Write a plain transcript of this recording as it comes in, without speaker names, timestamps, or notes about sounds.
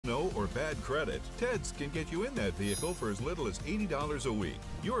bad credit, Ted's can get you in that vehicle for as little as $80 a week.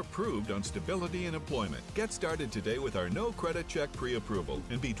 You're approved on stability and employment. Get started today with our no credit check pre-approval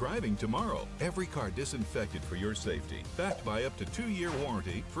and be driving tomorrow. Every car disinfected for your safety, backed by up to 2-year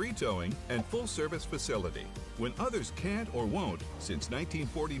warranty, free towing, and full service facility. When others can't or won't, since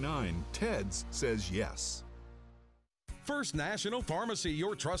 1949, Ted's says yes. First National Pharmacy,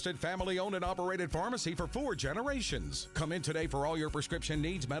 your trusted family-owned and operated pharmacy for 4 generations. Come in today for all your prescription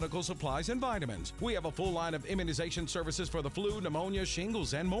needs, medical supplies, and vitamins. We have a full line of immunization services for the flu, pneumonia,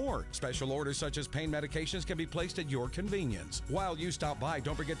 shingles, and more. Special orders such as pain medications can be placed at your convenience. While you stop by,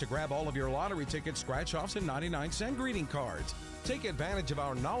 don't forget to grab all of your lottery tickets, scratch-offs, and 99-cent greeting cards. Take advantage of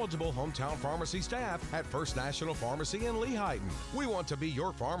our knowledgeable hometown pharmacy staff at First National Pharmacy in Lehighton. We want to be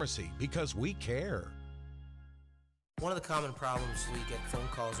your pharmacy because we care. One of the common problems we get phone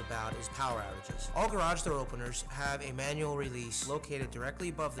calls about is power outages. All garage door openers have a manual release located directly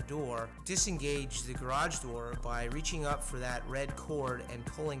above the door. Disengage the garage door by reaching up for that red cord and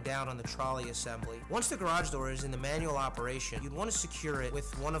pulling down on the trolley assembly. Once the garage door is in the manual operation, you'd want to secure it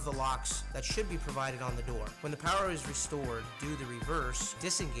with one of the locks that should be provided on the door. When the power is restored, do the reverse,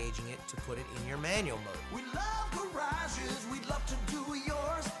 disengaging it to put it in your manual mode. We love garages, we'd love to do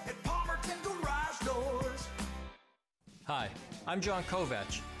yours at Palmerton Garage Doors. Hi, I'm John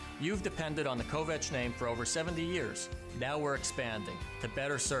Kovach. You've depended on the Kovach name for over 70 years. Now we're expanding to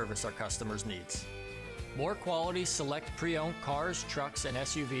better service our customers' needs. More quality, select pre-owned cars, trucks, and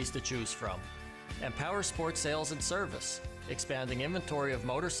SUVs to choose from. And power sports sales and service, expanding inventory of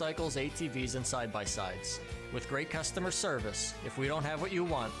motorcycles, ATVs, and side-by-sides. With great customer service, if we don't have what you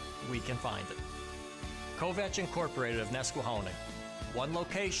want, we can find it. Kovach Incorporated of Nesquehoning. One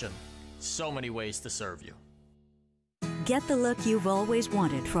location, so many ways to serve you. Get the look you've always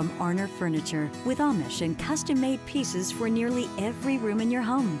wanted from Arner Furniture with Amish and custom-made pieces for nearly every room in your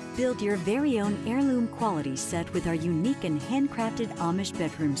home. Build your very own heirloom quality set with our unique and handcrafted Amish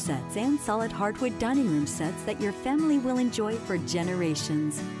bedroom sets and solid hardwood dining room sets that your family will enjoy for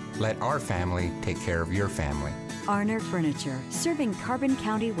generations. Let our family take care of your family. Arner Furniture, serving Carbon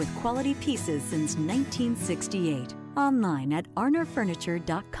County with quality pieces since 1968. Online at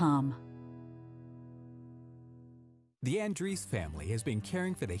arnerfurniture.com. The Andrees family has been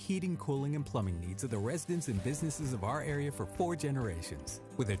caring for the heating, cooling, and plumbing needs of the residents and businesses of our area for 4 generations,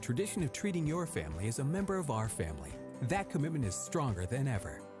 with a tradition of treating your family as a member of our family. That commitment is stronger than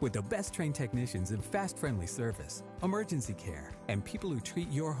ever, with the best trained technicians and fast, friendly service, emergency care, and people who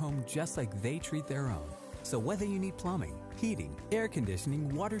treat your home just like they treat their own. So whether you need plumbing, heating, air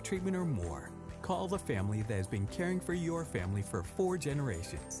conditioning, water treatment, or more, call the family that has been caring for your family for 4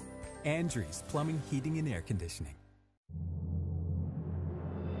 generations. Andrees Plumbing, Heating, and Air Conditioning.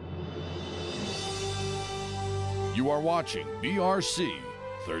 You are watching BRC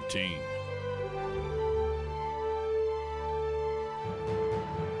 13.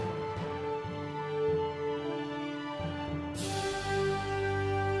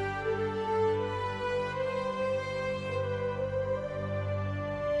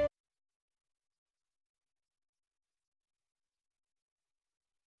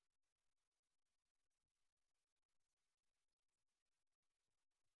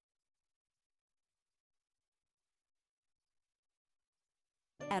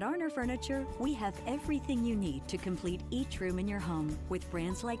 At Arner Furniture, we have everything you need to complete each room in your home with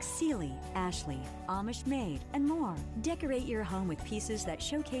brands like Sealy, Ashley, Amish Made, and more. Decorate your home with pieces that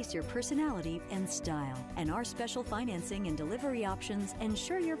showcase your personality and style. And our special financing and delivery options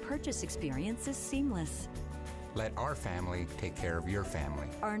ensure your purchase experience is seamless. Let our family take care of your family.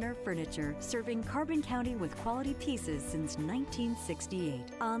 Arner Furniture, serving Carbon County with quality pieces since 1968.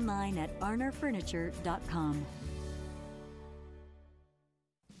 Online at arnerfurniture.com.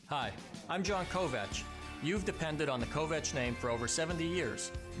 Hi, I'm John Kovach. You've depended on the Kovach name for over 70 years.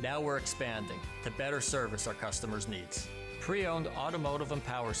 Now we're expanding to better service our customers' needs. Pre-owned automotive and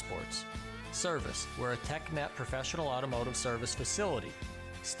power sports. Service, we're a TechNet professional automotive service facility.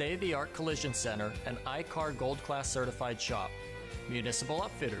 State-of-the-art collision center and I-CAR Gold Class certified shop. Municipal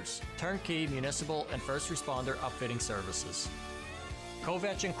upfitters, turnkey municipal and first responder upfitting services.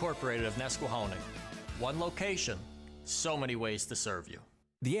 Kovach Incorporated of Nesquehoning. One location, so many ways to serve you.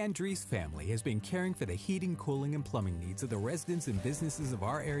 The Andrees family has been caring for the heating, cooling, and plumbing needs of the residents and businesses of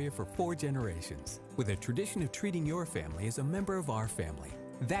our area for 4 generations, with a tradition of treating your family as a member of our family.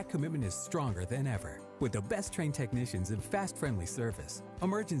 That commitment is stronger than ever, with the best trained technicians and fast, friendly service,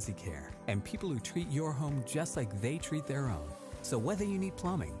 emergency care, and people who treat your home just like they treat their own. So whether you need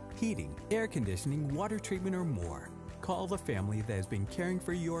plumbing, heating, air conditioning, water treatment, or more, call the family that has been caring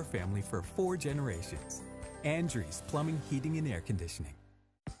for your family for 4 generations. Andrees Plumbing, Heating, and Air Conditioning.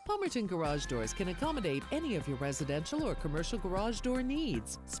 Palmerton Garage Doors can accommodate any of your residential or commercial garage door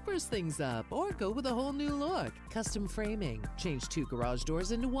needs. Spruce things up or go with a whole new look. Custom framing, change 2 garage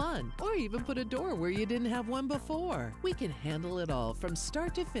doors into 1, or even put a door where you didn't have one before. We can handle it all from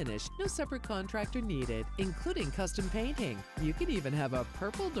start to finish. No separate contractor needed, including custom painting. You can even have a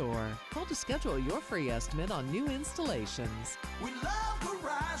purple door. Call to schedule your free estimate on new installations. We love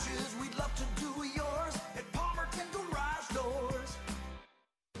garages, we'd love to do yours at Palmerton Garage Doors.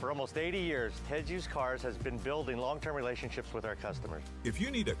 For almost 80 years, Ted's Used Cars has been building long-term relationships with our customers. If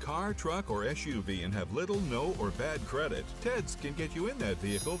you need a car, truck, or SUV and have little, no, or bad credit, Ted's can get you in that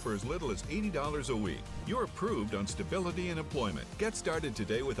vehicle for as little as $80 a week. You're approved on stability and employment. Get started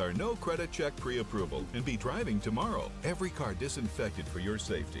today with our no credit check pre-approval and be driving tomorrow. Every car disinfected for your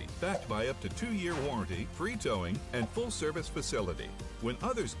safety. Backed by up to 2-year warranty, free towing, and full service facility. When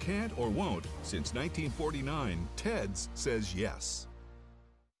others can't or won't, since 1949, Ted's says yes.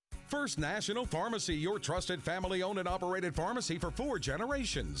 First National Pharmacy, your trusted family-owned and operated pharmacy for 4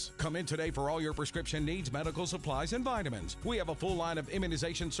 generations. Come in today for all your prescription needs, medical supplies, and vitamins. We have a full line of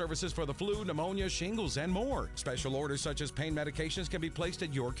immunization services for the flu, pneumonia, shingles, and more. Special orders such as pain medications can be placed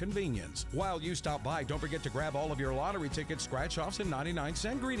at your convenience. While you stop by, don't forget to grab all of your lottery tickets, scratch-offs, and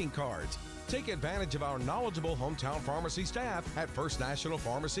 99-cent greeting cards. Take advantage of our knowledgeable hometown pharmacy staff at First National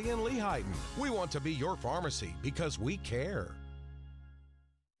Pharmacy in Lehighton. We want to be your pharmacy because we care.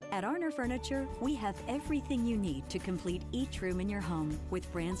 At Arner Furniture, we have everything you need to complete each room in your home with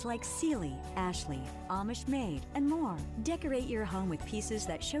brands like Sealy, Ashley, Amish Made, and more. Decorate your home with pieces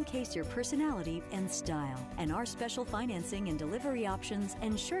that showcase your personality and style. And our special financing and delivery options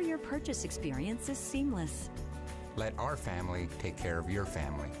ensure your purchase experience is seamless. Let our family take care of your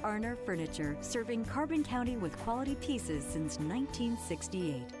family. Arner Furniture, serving Carbon County with quality pieces since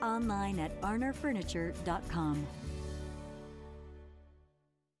 1968. Online at arnerfurniture.com.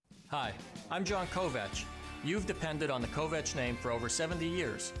 Hi, I'm John Kovach. You've depended on the Kovach name for over 70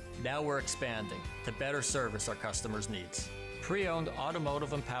 years. Now we're expanding to better service our customers' needs. Pre-owned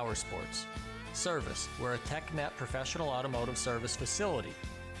automotive and power sports. Service, we're a TechNet professional automotive service facility.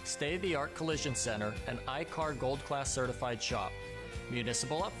 State-of-the-art collision center and I-CAR Gold Class certified shop.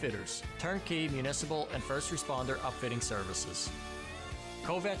 Municipal upfitters, turnkey municipal and first responder upfitting services.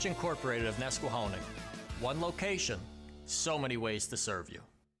 Kovach Incorporated of Nesquehoning. One location, so many ways to serve you.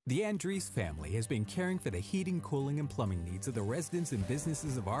 The Andrees family has been caring for the heating, cooling, and plumbing needs of the residents and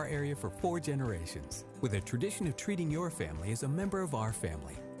businesses of our area for 4 generations. With a tradition of treating your family as a member of our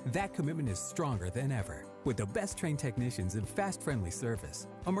family, that commitment is stronger than ever. With the best trained technicians and fast, friendly service,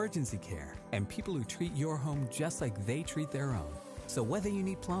 emergency care, and people who treat your home just like they treat their own. So whether you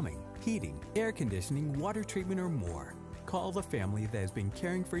need plumbing, heating, air conditioning, water treatment, or more, call the family that has been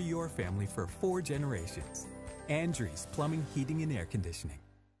caring for your family for 4 generations. Andrees Plumbing, Heating, and Air Conditioning.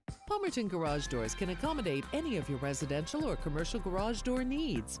 Palmerton Garage Doors can accommodate any of your residential or commercial garage door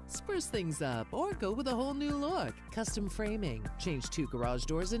needs. Spruce things up or go with a whole new look. Custom framing, change 2 garage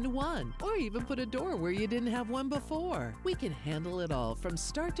doors into 1, or even put a door where you didn't have one before. We can handle it all from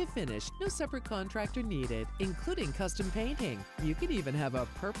start to finish. No separate contractor needed, including custom painting. You can even have a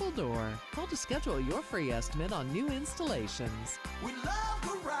purple door. Call to schedule your free estimate on new installations. We love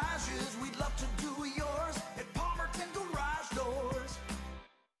garages, we'd love to do yours at Palmerton Garage Doors.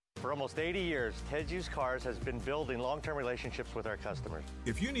 For almost 80 years, Ted's Used Cars has been building long-term relationships with our customers.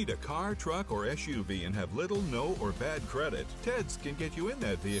 If you need a car, truck, or SUV and have little, no, or bad credit, Ted's can get you in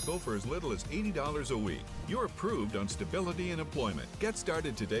that vehicle for as little as $80 a week. You're approved on stability and employment. Get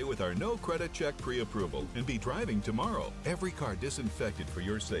started today with our no credit check pre-approval and be driving tomorrow. Every car disinfected for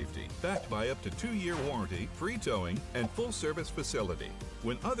your safety. Backed by up to 2-year warranty, free towing, and full service facility.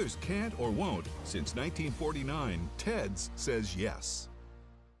 When others can't or won't, since 1949, Ted's says yes.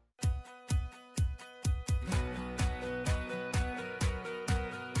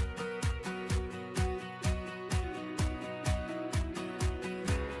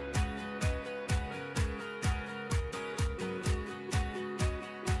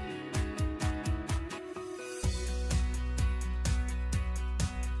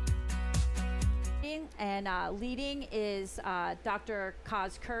 And leading is Dr.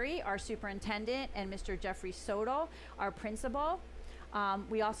 Kaz Curry, our superintendent, and Mr. Jeffrey Soto, our principal.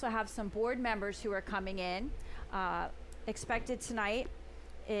 We also have some board members who are coming in. Expected tonight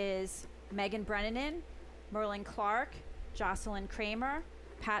is Megan Brennan, Merlin Clark, Jocelyn Kramer,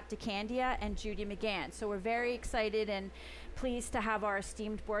 Pat DeCandia, and Judy McGann. So we're very excited and pleased to have our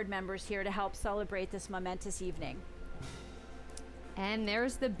esteemed board members here to help celebrate this momentous evening. And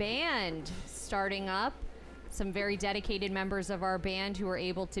there's the band starting up. Some very dedicated members of our band who are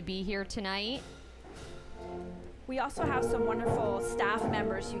able to be here tonight. We also have some wonderful staff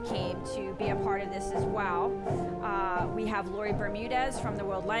members who came to be a part of this as well. We have Lori Bermudez from the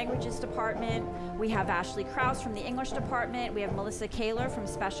World Languages Department. We have Ashley Krause from the English Department. We have Melissa Kaler from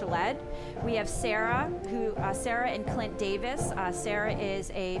Special Ed. We have Sarah and Clint Davis. Sarah is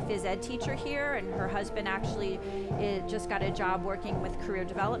a phys ed teacher here, and her husband actually just got a job working with career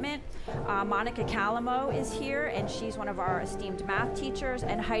development. Monica Calamo is here, and she's one of our esteemed math teachers,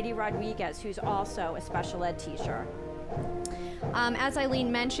 and Heidi Rodriguez, who's also a special ed teacher. As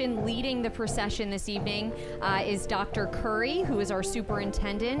Eileen mentioned, leading the procession this evening is Dr. Curry, who is our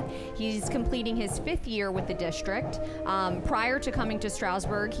superintendent. He's completing his 5th year with the district. Prior to coming to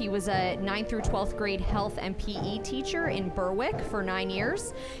Stroudsburg, he was a 9th through 12th grade health and PE teacher in Berwick for 9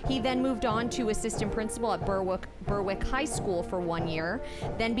 years. He then moved on to assistant principal at Berwick High School for 1 year,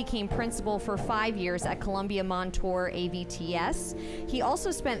 then became principal for 5 years at Columbia Montour AVTS. He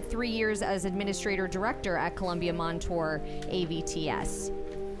also spent 3 years as administrator director at Columbia Montour AVTS.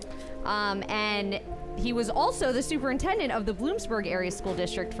 And he was also the superintendent of the Bloomsburg Area School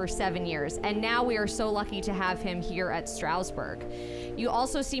District for 7 years, and now we are so lucky to have him here at Stroudsburg. You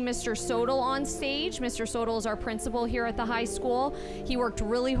also see Mr. Sodal on stage. Mr. Sodal is our principal here at the high school. He worked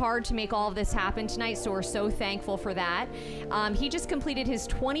really hard to make all of this happen tonight, so we're so thankful for that. He just completed his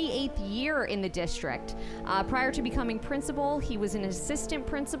 28th year in the district. Prior to becoming principal, he was an assistant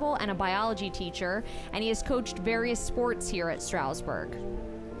principal and a biology teacher, and he has coached various sports here at Stroudsburg.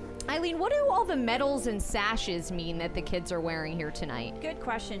 Eileen, what do all the medals and sashes mean that the kids are wearing here tonight? Good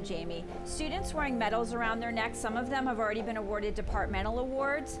question, Jamie. Students wearing medals around their necks, some of them have already been awarded departmental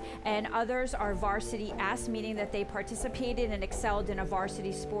awards, and others are varsity S, meaning that they participated and excelled in a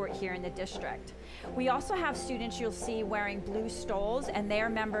varsity sport here in the district. We also have students you'll see wearing blue stoles, and they are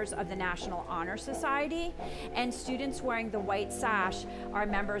members of the National Honor Society, and students wearing the white sash are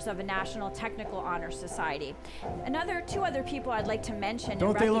members of a National Technical Honor Society. Two other people I'd like to mention.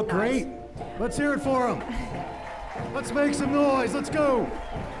 Don't they look great? Let's hear it for them. Let's make some noise. Let's go.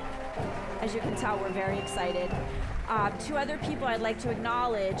 As you can tell, we're very excited. Two other people I'd like to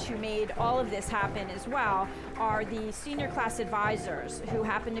acknowledge who made all of this happen as well are the senior class advisors, who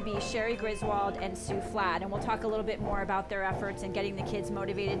happen to be Sherry Griswold and Sue Fladd, and we'll talk a little bit more about their efforts in getting the kids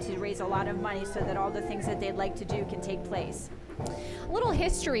motivated to raise a lot of money so that all the things that they'd like to do can take place. A little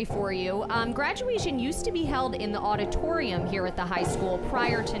history for you. Graduation used to be held in the auditorium here at the high school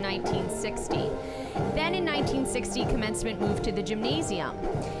prior to 1960. Then in 1960, commencement moved to the gymnasium.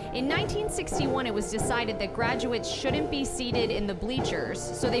 In 1961, it was decided that graduates shouldn't be seated in the bleachers,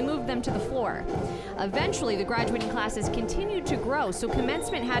 so they moved them to the floor. Eventually, the graduating classes continued to grow, so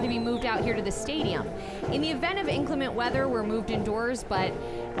commencement had to be moved out here to the stadium. In the event of inclement weather, we're moved indoors, but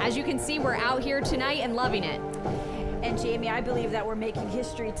as you can see, we're out here tonight and loving it. And Jamie, I believe that we're making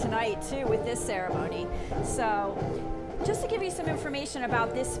history tonight too with this ceremony. So just to give you some information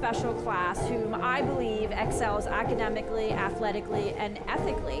about this special class, whom I believe excels academically, athletically, and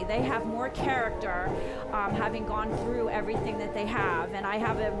ethically. They have more character, having gone through everything that they have. And I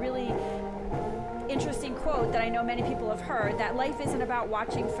have a really interesting quote that I know many people have heard, that life isn't about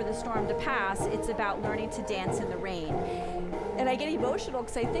watching for the storm to pass, it's about learning to dance in the rain. And I get emotional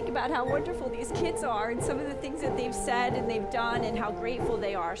because I think about how wonderful these kids are and some of the things that they've said and they've done and how grateful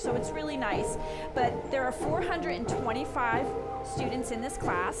they are. So it's really nice. But there are 425 students in this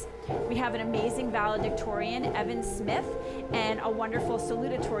class. We have an amazing valedictorian, Evan Smith, and a wonderful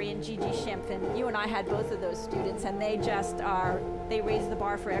salutatorian, Gigi Schimpf. And you and I had both of those students, and they raise the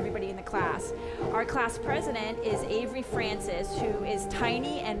bar for everybody in the class. Our class president is Avery Francis, who is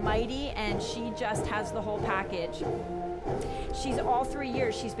tiny and mighty, and she just has the whole package. She's all 3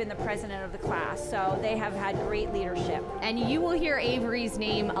 years she's been the president of the class, so they have had great leadership. And you will hear Avery's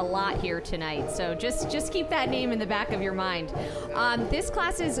name a lot here tonight, so just keep that name in the back of your mind. This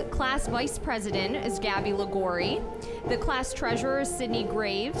class's class vice president is Gabby Ligori. The class treasurer is Sydney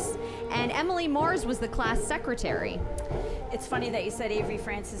Graves, and Emily Mars was the class secretary. It's funny that you said Avery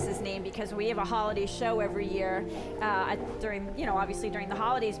Francis's name, because we have a holiday show every year obviously during the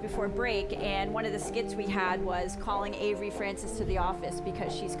holidays before break, and one of the skits we had was calling Avery Francis to the office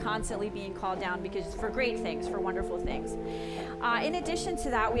because she's constantly being called down for great things, for wonderful things. In addition to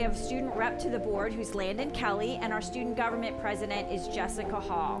that, we have a student rep to the board who's Landon Kelly, and our student government president is Jessica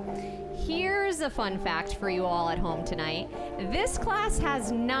Hall. Here's a fun fact for you all at home tonight. This class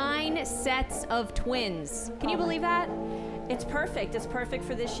has 9 sets of twins. Can you believe that? It's perfect. It's perfect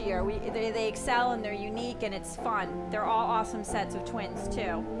for this year. They excel and they're unique and it's fun. They're all awesome sets of twins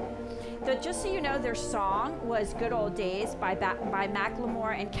too. Just so you know, their song was Good Old Days by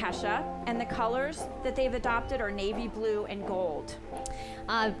Macklemore and Kesha, and the colors that they've adopted are navy blue and gold.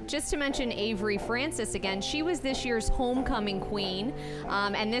 Just to mention Avery Francis again, she was this year's homecoming queen,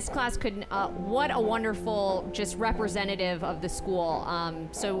 and this class could, what a wonderful just representative of the school.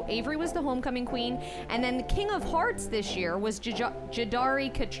 So Avery was the homecoming queen, and then the King of Hearts this year was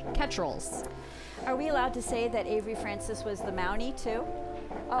Jadari Ketrels. Are we allowed to say that Avery Francis was the Mountie too?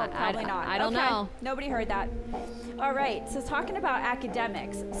 Oh, probably not. I don't know. Nobody heard that. All right, so talking about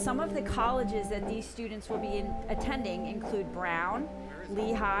academics, some of the colleges that these students will be attending include Brown,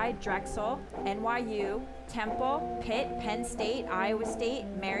 Lehigh, Drexel, NYU, Temple, Pitt, Penn State, Iowa State,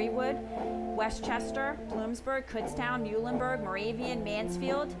 Marywood, Westchester, Bloomsburg, Kutztown, Muhlenberg, Moravian,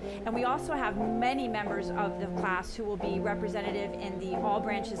 Mansfield, and we also have many members of the class who will be representative in all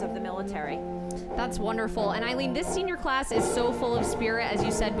branches of the military. That's wonderful. And Eileen, this senior class is so full of spirit, as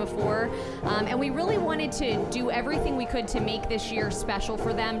you said before, and we really wanted to do everything we could to make this year special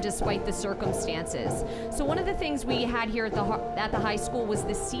for them despite the circumstances. So one of the things we had here at the high school was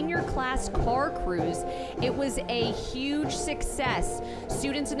the senior class car cruise. It was a huge success.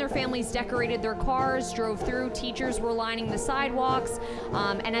 Students and their families decorated their cars, drove through, teachers were lining the sidewalks,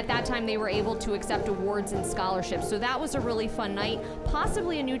 and at that time they were able to accept awards and scholarships. So that was a really fun night,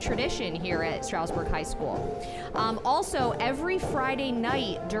 possibly a new tradition here at Stroudsburg High School. Also, every Friday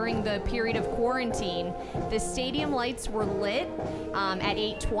night during the period of quarantine, the stadium lights were lit at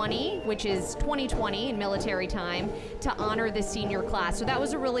 8:20, which is 2020 in military time, to honor the senior class. So that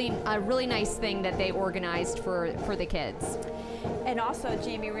was a really nice thing that they organized for the kids. And also,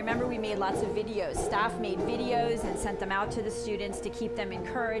 Jamie, remember we made lots of videos. Staff made videos and sent them out to the students to keep them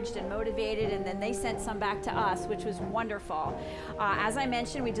encouraged and motivated, and then they sent some back to us, which was wonderful. As I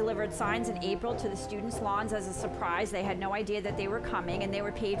mentioned, we delivered signs in April to the students' lawns as a surprise. They had no idea that they were coming, and they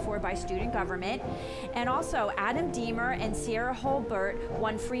were paid for by student government. And also, Adam Deemer and Sierra Holbert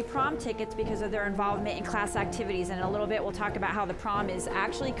won free prom tickets because of their involvement in class activities. And in a little bit, we'll talk about how the prom is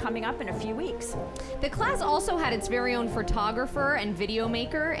actually coming up in a few weeks. The class also had its very own photographer and video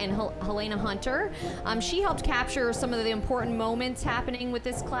maker, and Helena Hunter. She helped capture some of the important moments happening with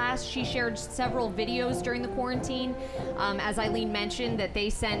this class. She shared several videos during the quarantine, as Eileen mentioned, that they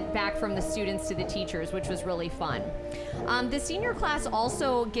sent back from the students to the teachers, which was really fun. The senior class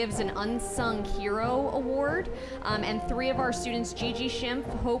also gives an Unsung Hero Award, and 3 of our students, Gigi Schimpf,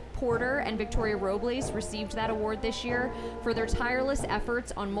 Hope Porter, and Victoria Robles, received that award this year for their tireless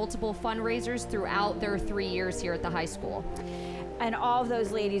efforts on multiple fundraisers throughout their 3 years here at the high school. And all of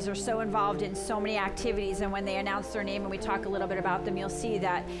those ladies are so involved in so many activities, and when they announce their name and we talk a little bit about them, you'll see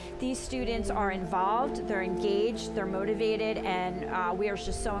that these students are involved, they're engaged, they're motivated, and we are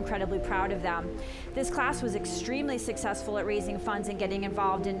just so incredibly proud of them. This class was extremely successful at raising funds and getting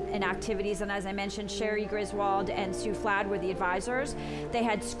involved in activities, and as I mentioned, Sherry Griswold and Sue Flad were the advisors. They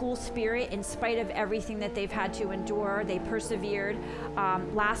had school spirit in spite of everything that they've had to endure. They persevered.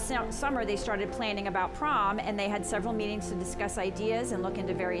 Last summer they started planning about prom, and they had several meetings to discuss ideas and look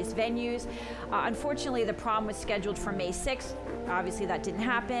into various venues. Unfortunately, the prom was scheduled for May 6th. Obviously that didn't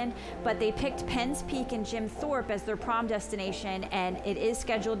happen, but they picked Penns Peak and Jim Thorpe as their prom destination, and it is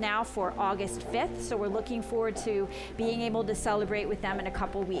scheduled now for August 5th, so we're looking forward to being able to celebrate with them in a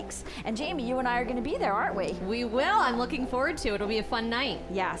couple weeks. And Jamie, you and I are going to be there, aren't we? We will. I'm looking forward to it. It'll be a fun night.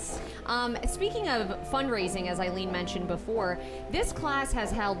 Yes. Speaking of fundraising, as Eileen mentioned before, this class has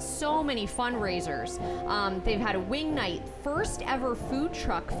held so many fundraisers. They've had a wing night, first ever food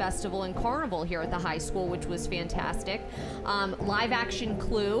truck festival and carnival here at the high school, which was fantastic. Live action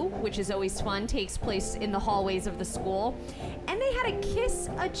Clue, which is always fun, takes place in the hallways of the school. And they had a Kiss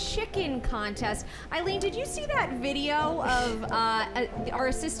a Chicken contest. Eileen, did you see that video of our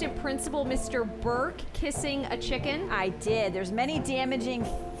assistant principal, Mr. Burke, kissing a chicken? I did. There's many damaging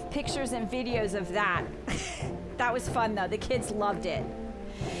pictures and videos of that. That was fun though. The kids loved it.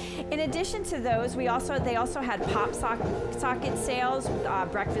 In addition to those, they also had pop socket sales,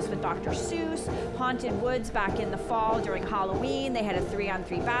 breakfast with Dr. Seuss, Haunted Woods back in the fall during Halloween. They had a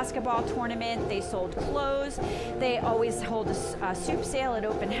 3-on-3 basketball tournament. They sold clothes. They always hold a soup sale at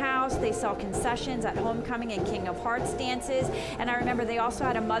open house. They sell concessions at homecoming and King of Hearts dances. And I remember they also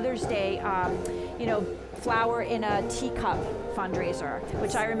had a Mother's Day, flower in a teacup fundraiser,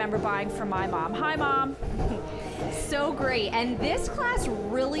 which I remember buying for my mom. Hi, Mom. So great. And this class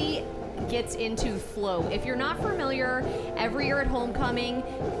really gets into float. If you're not familiar, every year at homecoming,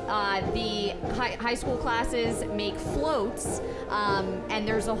 the high school classes make floats, and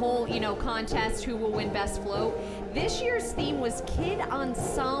there's a whole, contest who will win best float. This year's theme was kid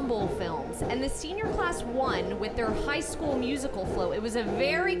ensemble films, and the senior class won with their high school musical float. It was a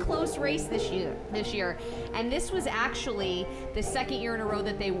very close race this year, and this was actually the second year in a row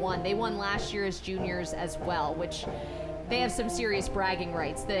that they won. They won last year as juniors as well, which they have some serious bragging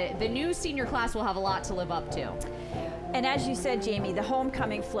rights. The new senior class will have a lot to live up to. And as you said, Jamie, the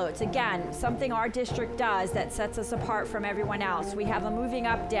homecoming floats, again, something our district does that sets us apart from everyone else. We have a moving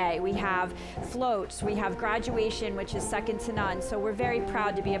up day, we have floats, we have graduation, which is second to none. So we're very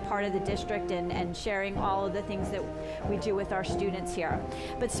proud to be a part of the district and sharing all of the things that we do with our students here.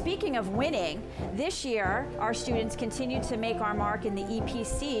 But speaking of winning, this year, our students continue to make our mark in the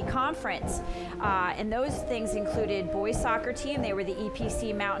EPC conference. And those things included boys soccer team, they were the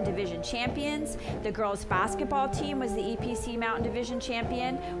EPC Mountain Division champions. The girls basketball team was the EPC Mountain Division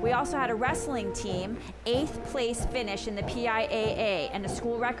champion. We also had a wrestling team, 8th place finish in the PIAA, and the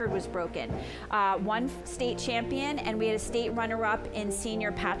school record was broken. One state champion, and we had a state runner-up in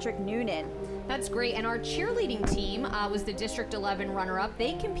senior Patrick Noonan. That's great. And our cheerleading team was the District 11 runner-up.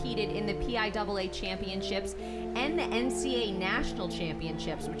 They competed in the PIAA championships and the NCAA national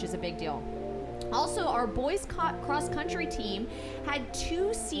championships, which is a big deal. Also, our boys cross-country team had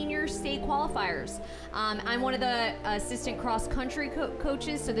 2 senior state qualifiers. I'm one of the assistant cross-country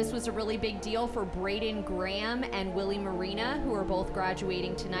coaches, so this was a really big deal for Braden Graham and Willie Marina, who are both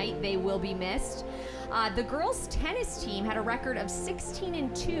graduating tonight. They will be missed. The girls' tennis team had a record of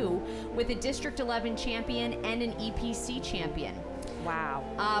 16-2 with a District 11 champion and an EPC champion.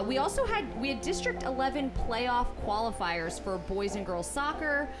 Wow. We had District 11 playoff qualifiers for boys and girls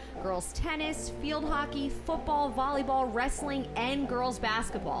soccer, girls tennis, field hockey, football, volleyball, wrestling, and girls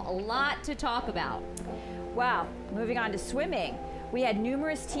basketball. A lot to talk about. Wow. Moving on to swimming. We had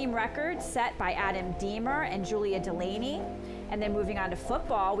numerous team records set by Adam Deemer and Julia Delaney. And then moving on to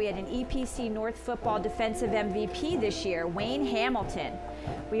football, we had an EPC North Football Defensive MVP this year, Wayne Hamilton.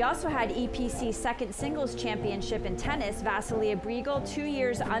 We also had EPC Second Singles Championship in tennis, Vasilia Briegel, 2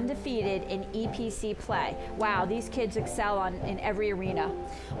 years undefeated in EPC play. Wow, these kids excel in every arena.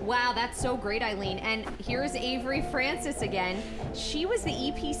 Wow, that's so great, Eileen. And here's Avery Francis again. She was the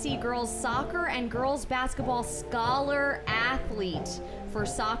EPC girls soccer and girls basketball scholar athlete for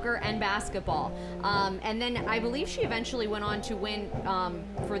soccer and basketball. And then I believe she eventually went on to win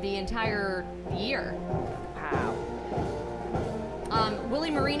for the entire year. Wow.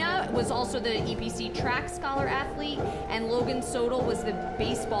 Willie Marina was also the EPC track scholar athlete, and Logan Sodal was the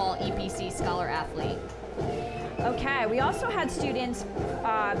baseball EPC scholar athlete. Okay, we also had students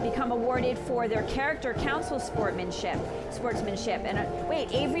become awarded for their character council sportsmanship. And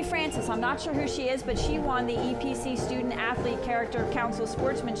wait, Avery Francis, I'm not sure who she is, but she won the EPC Student Athlete Character Council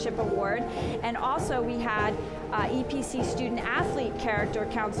Sportsmanship Award. And also we had EPC Student Athlete Character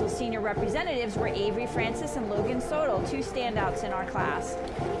Council Senior Representatives were Avery Francis and Logan Sodal, 2 standouts in our class.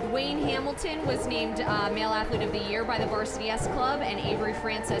 Wayne Hamilton was named Male Athlete of the Year by the Varsity S Club, and Avery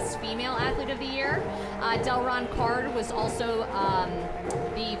Francis Female Athlete of the Year. Delron Card was also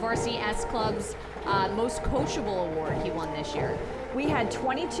the Varsity S Club's Most Coachable Award he won this year. We had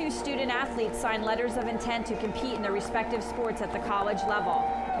 22 student athletes sign letters of intent to compete in their respective sports at the college level.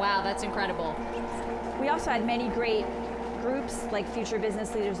 Wow, that's incredible. We also had many great groups like Future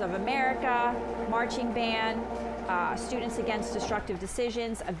Business Leaders of America, Marching Band, Students Against Destructive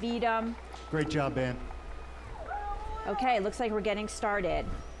Decisions, AVIDM. Great job, band. Okay, looks like we're getting started.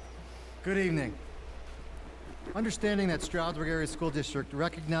 Good evening. Understanding that Stroudsburg Area School District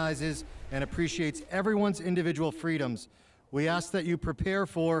recognizes and appreciates everyone's individual freedoms, we ask that you prepare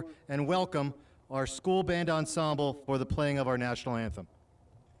for and welcome our school band ensemble for the playing of our national anthem.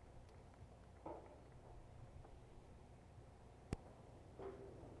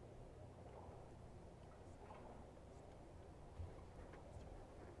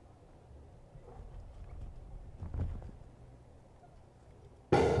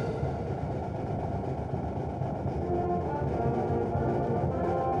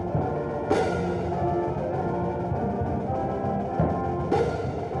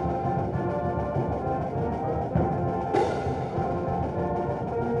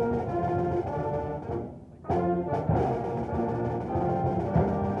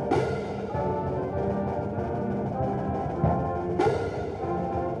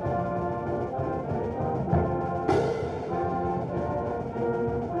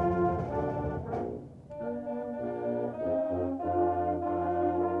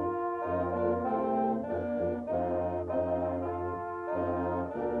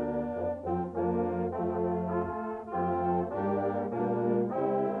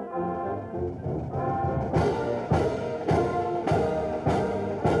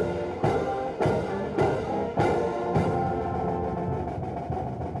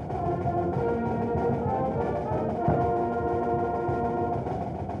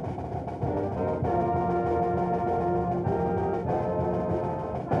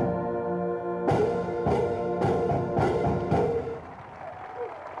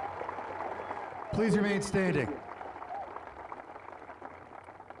 Please remain standing.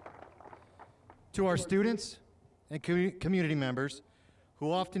 To our students and community members who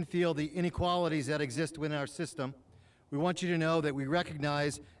often feel the inequalities that exist within our system, we want you to know that we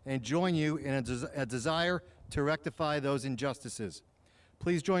recognize and join you in a desire to rectify those injustices.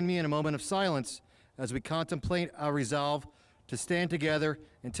 Please join me in a moment of silence as we contemplate our resolve to stand together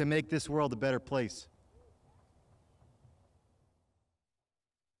and to make this world a better place.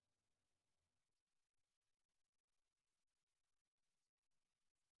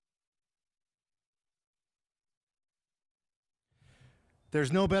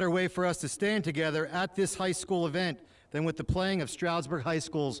 There's no better way for us to stand together at this high school event than with the playing of Stroudsburg High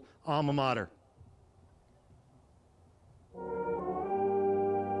School's alma mater.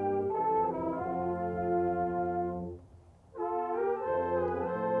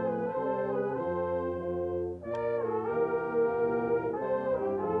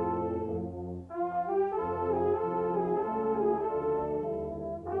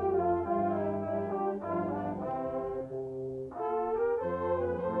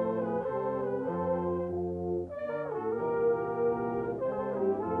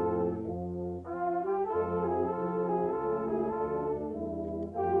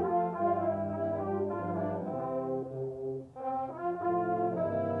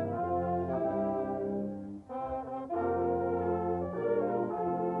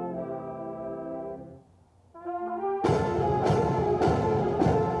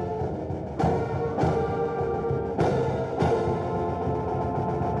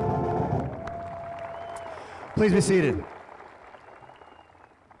 Please be seated.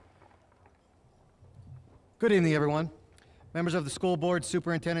 Good evening, everyone. Members of the school board,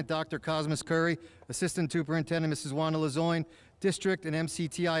 Superintendent Dr. Cosmas Curry, Assistant Superintendent Mrs. Wanda Lazoin, District and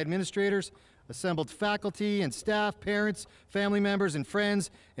MCTI administrators, assembled faculty and staff, parents, family members, and friends,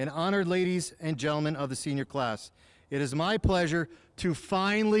 and honored ladies and gentlemen of the senior class. It is my pleasure to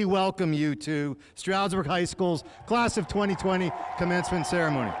finally welcome you to Stroudsburg High School's Class of 2020 commencement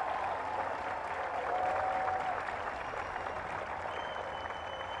ceremony.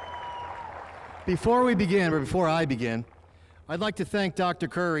 Before I begin, I'd like to thank Dr.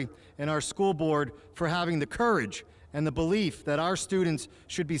 Curry and our school board for having the courage and the belief that our students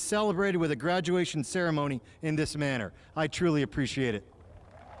should be celebrated with a graduation ceremony in this manner. I truly appreciate it.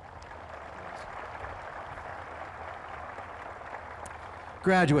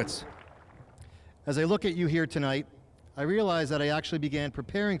 Graduates, as I look at you here tonight, I realize that I actually began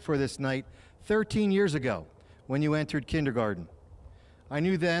preparing for this night 13 years ago when you entered kindergarten. I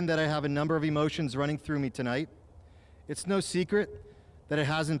knew then that I have a number of emotions running through me tonight. It's no secret that it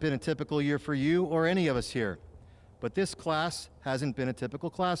hasn't been a typical year for you or any of us here, but this class hasn't been a typical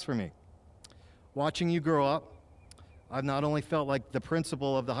class for me. Watching you grow up, I've not only felt like the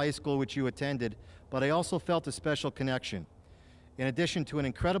principal of the high school which you attended, but I also felt a special connection, in addition to an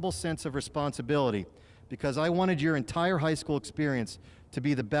incredible sense of responsibility, because I wanted your entire high school experience to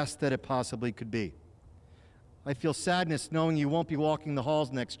be the best that it possibly could be. I feel sadness knowing you won't be walking the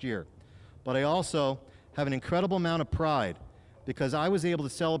halls next year, but I also have an incredible amount of pride because I was able to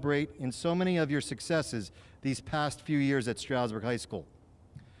celebrate in so many of your successes these past few years at Stroudsburg High School.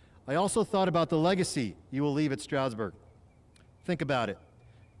 I also thought about the legacy you will leave at Stroudsburg. Think about it.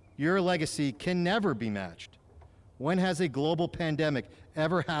 Your legacy can never be matched. When has a global pandemic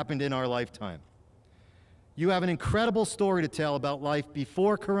ever happened in our lifetime? You have an incredible story to tell about life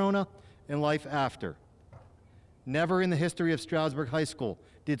before Corona and life after. Never in the history of Stroudsburg High School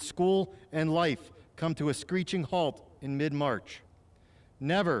did school and life come to a screeching halt in mid-March.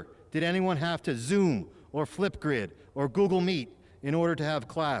 Never did anyone have to Zoom or Flipgrid or Google Meet in order to have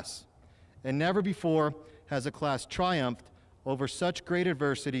class. And never before has a class triumphed over such great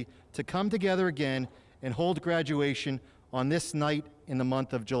adversity to come together again and hold graduation on this night in the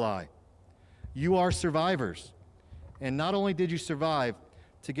month of July. You are survivors. And not only did you survive,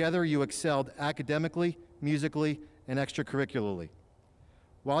 together you excelled academically, musically, and extracurricularly.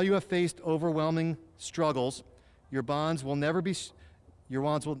 While you have faced overwhelming struggles, your bonds will never be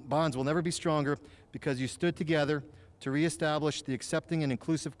stronger because you stood together to reestablish the accepting and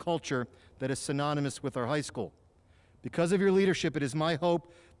inclusive culture that is synonymous with our high school. Because of your leadership, it is my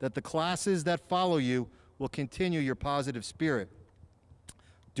hope that the classes that follow you will continue your positive spirit.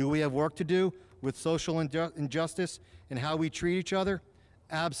 Do we have work to do with social injustice and how we treat each other?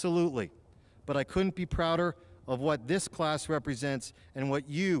 Absolutely. But I couldn't be prouder of what this class represents and what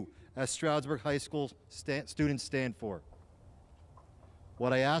you as Stroudsburg High School students stand for.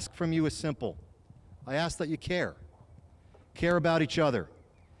 What I ask from you is simple. I ask that you care. Care about each other.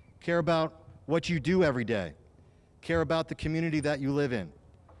 Care about what you do every day. Care about the community that you live in.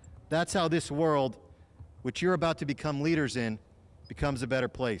 That's how this world which you're about to become leaders in, becomes a better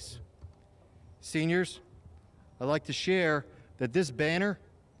place. Seniors, I'd like to share that this banner,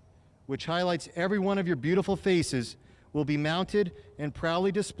 which highlights every one of your beautiful faces, will be mounted and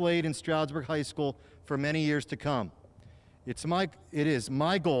proudly displayed in Stroudsburg High School for many years to come. It is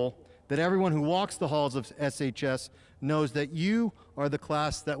my goal that everyone who walks the halls of SHS knows that you are the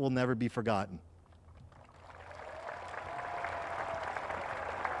class that will never be forgotten.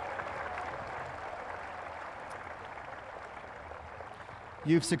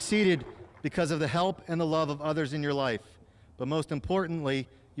 You've succeeded because of the help and the love of others in your life, but most importantly,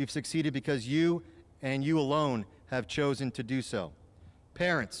 you've succeeded because you and you alone have chosen to do so.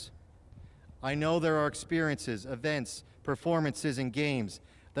 Parents, I know there are experiences, events, performances, and games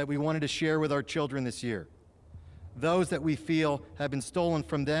that we wanted to share with our children this year. Those that we feel have been stolen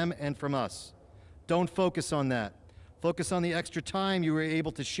from them and from us. Don't focus on that. Focus on the extra time you were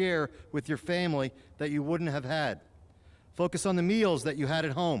able to share with your family that you wouldn't have had. Focus on the meals that you had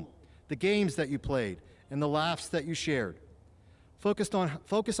at home, the games that you played, and the laughs that you shared. Focus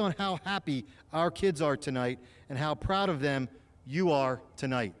on how happy our kids are tonight and how proud of them you are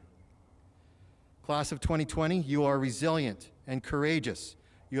tonight. Class of 2020, you are resilient and courageous.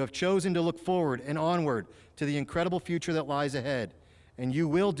 You have chosen to look forward and onward to the incredible future that lies ahead, and you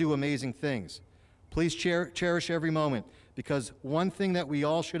will do amazing things. Please cherish every moment, because one thing that we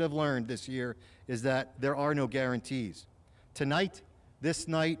all should have learned this year is that there are no guarantees. Tonight, this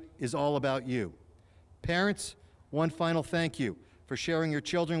night is all about you. Parents, one final thank you for sharing your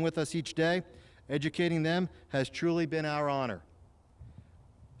children with us each day. Educating them has truly been our honor.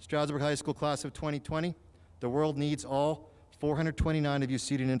 Stroudsburg High School class of 2020, the world needs all 429 of you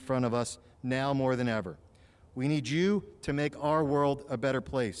seated in front of us now more than ever. We need you to make our world a better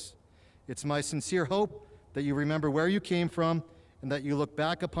place. It's my sincere hope that you remember where you came from and that you look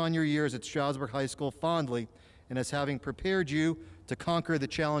back upon your years at Stroudsburg High School fondly and as having prepared you to conquer the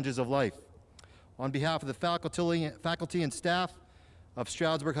challenges of life. On behalf of the faculty and staff of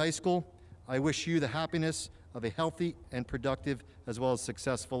Stroudsburg High School, I wish you the happiness of a healthy and productive as well as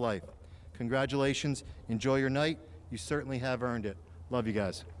successful life. Congratulations. Enjoy your night. You certainly have earned it. Love you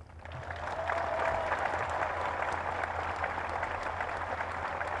guys.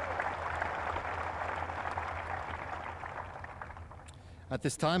 At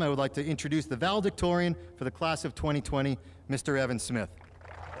this time, I would like to introduce the valedictorian for the class of 2020, Mr. Evan Smith.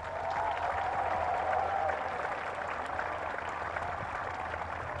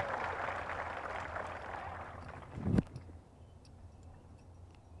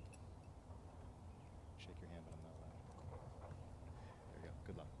 Shake your hand, but I'm not allowed. There you go.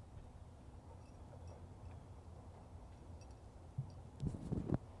 Good luck.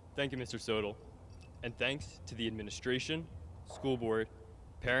 Thank you, Mr. Sodal, and thanks to the administration, school board,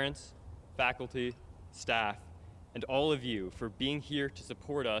 parents, faculty, staff, and all of you for being here to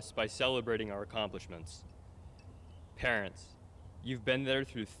support us by celebrating our accomplishments. Parents, you've been there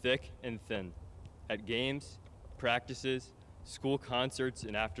through thick and thin, at games, practices, school concerts,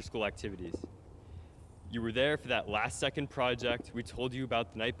 and after-school activities. You were there for that last-second project we told you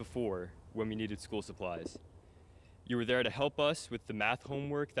about the night before when we needed school supplies. You were there to help us with the math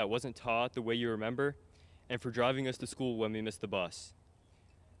homework that wasn't taught the way you remember, and for driving us to school when we missed the bus.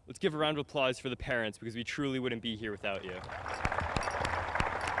 Let's give a round of applause for the parents, because we truly wouldn't be here without you.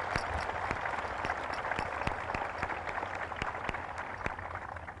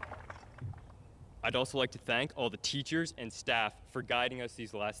 I'd also like to thank all the teachers and staff for guiding us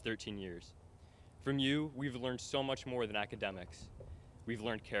these last 13 years. From you, we've learned so much more than academics. We've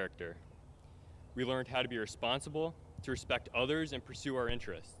learned character. We learned how to be responsible, to respect others, and pursue our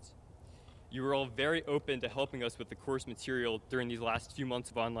interests. You were all very open to helping us with the course material during these last few months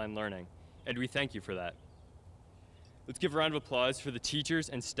of online learning, and we thank you for that. Let's give a round of applause for the teachers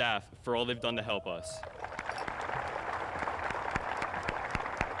and staff for all they've done to help us.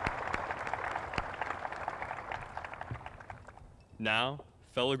 Now,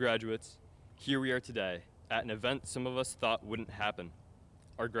 fellow graduates, here we are today at an event some of us thought wouldn't happen,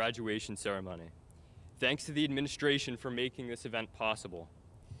 our graduation ceremony. Thanks to the administration for making this event possible.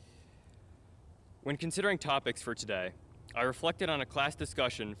 When considering topics for today, I reflected on a class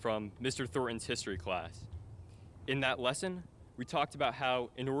discussion from Mr. Thornton's history class. In that lesson, we talked about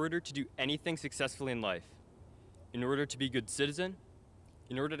how in order to do anything successfully in life, in order to be a good citizen,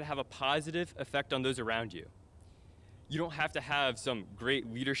 in order to have a positive effect on those around you, you don't have to have some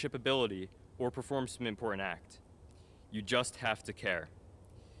great leadership ability or perform some important act. You just have to care.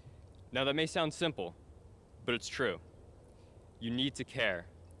 Now that may sound simple, but it's true. You need to care.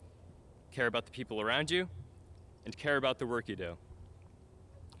 Care about the people around you, and care about the work you do.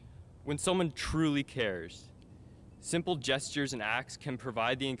 When someone truly cares, simple gestures and acts can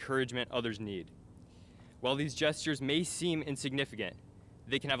provide the encouragement others need. While these gestures may seem insignificant,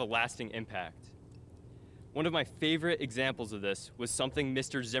 they can have a lasting impact. One of my favorite examples of this was something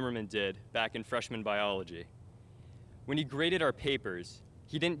Mr. Zimmerman did back in freshman biology. When he graded our papers,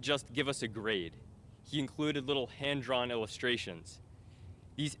 he didn't just give us a grade. He included little hand-drawn illustrations.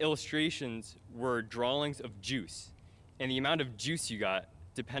 These illustrations were drawings of juice, and the amount of juice you got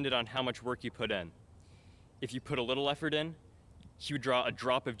depended on how much work you put in. If you put a little effort in, he would draw a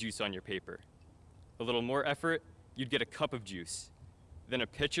drop of juice on your paper. A little more effort, you'd get a cup of juice, then a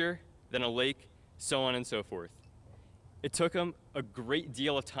pitcher, then a lake, so on and so forth. It took him a great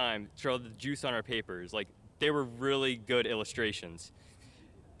deal of time to draw the juice on our papers. Like, they were really good illustrations.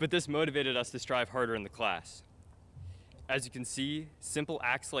 But this motivated us to strive harder in the class. As you can see, simple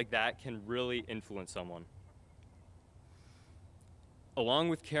acts like that can really influence someone. Along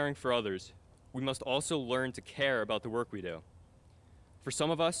with caring for others, we must also learn to care about the work we do. For some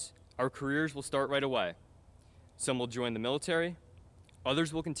of us, our careers will start right away. Some will join the military,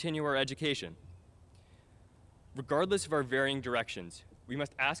 others will continue our education. Regardless of our varying directions, we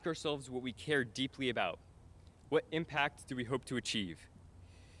must ask ourselves what we care deeply about. What impact do we hope to achieve?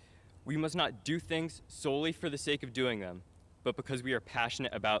 We must not do things solely for the sake of doing them, but because we are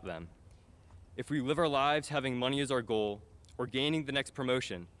passionate about them. If we live our lives having money as our goal, or gaining the next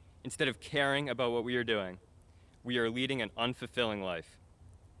promotion, instead of caring about what we are doing, we are leading an unfulfilling life.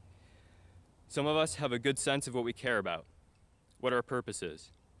 Some of us have a good sense of what we care about, what our purpose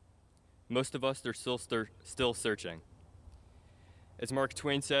is. Most of us are still searching. As Mark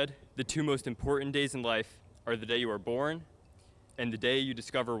Twain said, the two most important days in life are the day you are born and the day you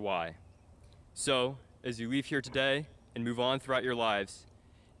discover why. So, as you leave here today and move on throughout your lives,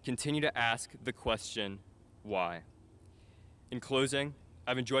 continue to ask the question, why? In closing,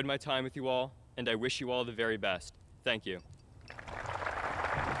 I've enjoyed my time with you all, and I wish you all the very best. Thank you.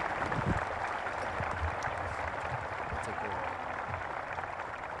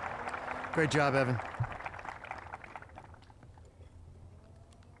 Great job, Evan.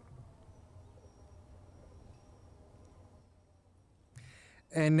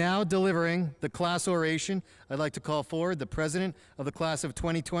 And now delivering the class oration, I'd like to call forward the president of the class of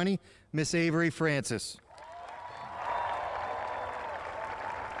 2020, Miss Avery Francis.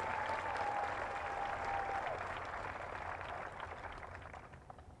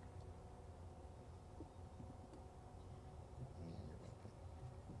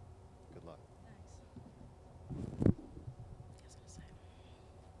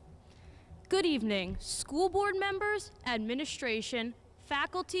 Good evening, school board members, administration,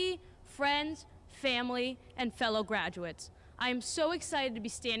 faculty, friends, family, and fellow graduates. I am so excited to be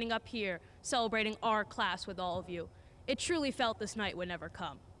standing up here celebrating our class with all of you. It truly felt this night would never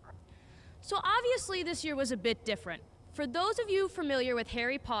come. So obviously this year was a bit different. For those of you familiar with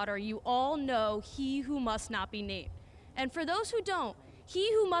Harry Potter, you all know he who must not be named. And for those who don't, he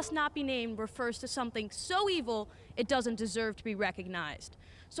who must not be named refers to something so evil it doesn't deserve to be recognized.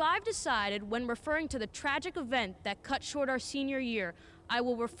 So I've decided when referring to the tragic event that cut short our senior year, I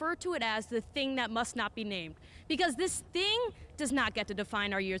will refer to it as the thing that must not be named, because this thing does not get to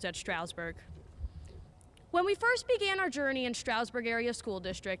define our years at Stroudsburg. When we first began our journey in Stroudsburg Area School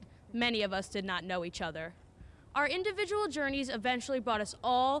District, many of us did not know each other. Our individual journeys eventually brought us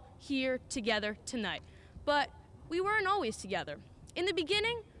all here together tonight, but we weren't always together. In the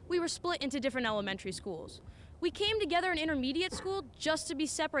beginning, we were split into different elementary schools. We came together in intermediate school just to be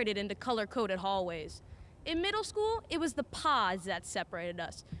separated into color-coded hallways. In middle school, it was the pods that separated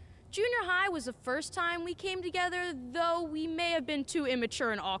us. Junior high was the first time we came together, though we may have been too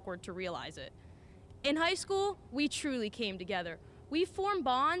immature and awkward to realize it. In high school, we truly came together. We formed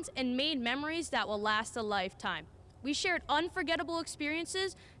bonds and made memories that will last a lifetime. We shared unforgettable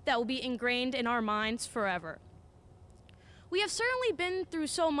experiences that will be ingrained in our minds forever. We have certainly been through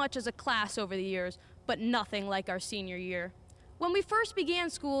so much as a class over the years, but nothing like our senior year. When we first began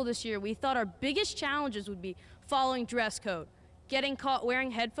school this year, we thought our biggest challenges would be following dress code, getting caught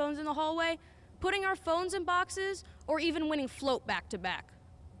wearing headphones in the hallway, putting our phones in boxes, or even winning float back to back.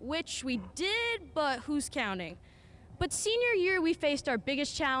 Which we did, but who's counting? But senior year, we faced our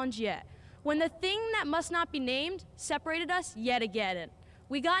biggest challenge yet, when the thing that must not be named separated us yet again.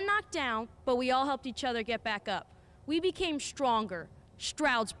 We got knocked down, but we all helped each other get back up. We became stronger,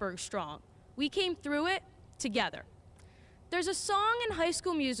 Stroudsburg strong. We came through it together. There's a song in High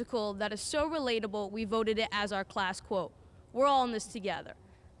School Musical that is so relatable, we voted it as our class quote. We're all in this together.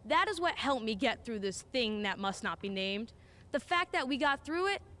 That is what helped me get through this thing that must not be named. The fact that we got through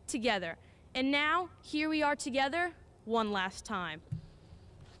it together. And now, here we are together one last time.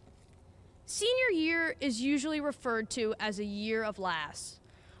 Senior year is usually referred to as a year of laughs.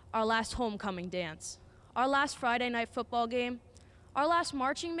 Our last homecoming dance, our last Friday night football game, our last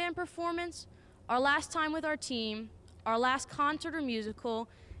marching band performance, our last time with our team, our last concert or musical,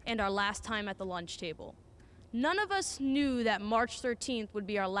 and our last time at the lunch table. None of us knew that March 13th would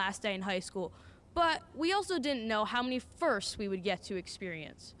be our last day in high school, but we also didn't know how many firsts we would get to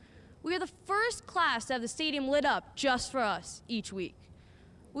experience. We are the first class to have the stadium lit up just for us each week.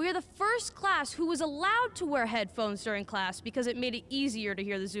 We are the first class who was allowed to wear headphones during class because it made it easier to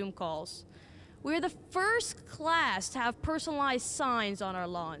hear the Zoom calls. We are the first class to have personalized signs on our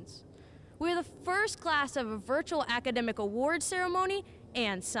lawns. We are the first class to have a virtual academic award ceremony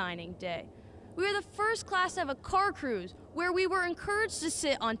and signing day. We are the first class to have a car cruise where we were encouraged to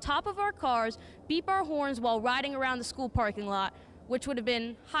sit on top of our cars, beep our horns while riding around the school parking lot, which would have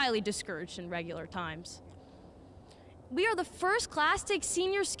been highly discouraged in regular times. We are the first class to take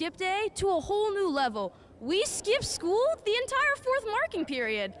senior skip day to a whole new level. We skipped school the entire fourth marking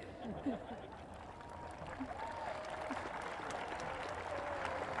period.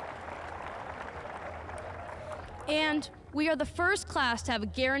 And we are the first class to have a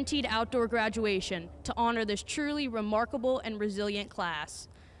guaranteed outdoor graduation to honor this truly remarkable and resilient class.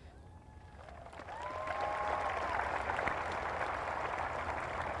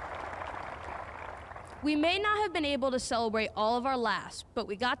 We may not have been able to celebrate all of our lasts, but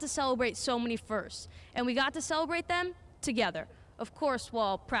we got to celebrate so many firsts, and we got to celebrate them together, of course,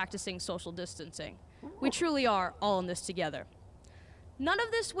 while practicing social distancing. We truly are all in this together. None of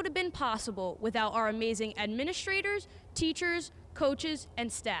this would have been possible without our amazing administrators, teachers, coaches,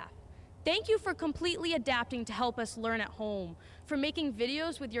 and staff. Thank you for completely adapting to help us learn at home, for making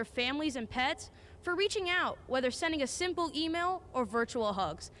videos with your families and pets, for reaching out, whether sending a simple email or virtual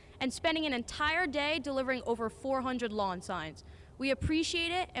hugs, and spending an entire day delivering over 400 lawn signs. We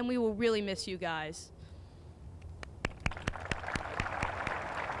appreciate it, and we will really miss you guys.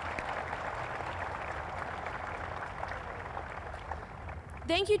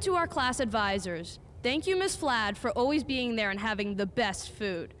 Thank you to our class advisors. Thank you, Ms. Flad, for always being there and having the best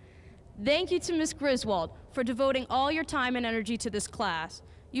food. Thank you to Ms. Griswold for devoting all your time and energy to this class.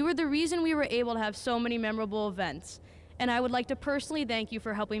 You were the reason we were able to have so many memorable events. And I would like to personally thank you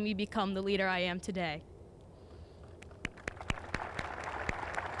for helping me become the leader I am today.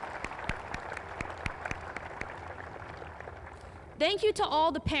 Thank you to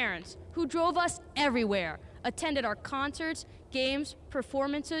all the parents who drove us everywhere, attended our concerts, games,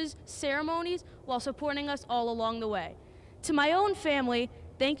 performances, ceremonies, while supporting us all along the way. To my own family,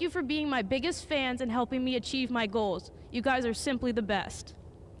 thank you for being my biggest fans and helping me achieve my goals. You guys are simply the best.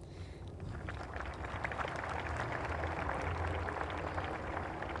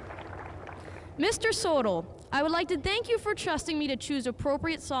 Mr. Sodal, I would like to thank you for trusting me to choose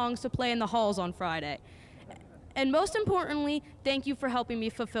appropriate songs to play in the halls on Friday. And most importantly, thank you for helping me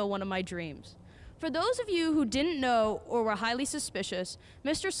fulfill one of my dreams. For those of you who didn't know or were highly suspicious,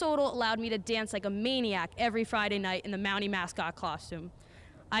 Mr. Sodal allowed me to dance like a maniac every Friday night in the Mountie mascot costume.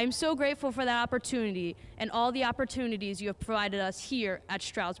 I am so grateful for that opportunity and all the opportunities you have provided us here at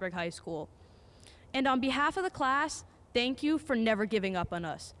Stroudsburg High School. And on behalf of the class, thank you for never giving up on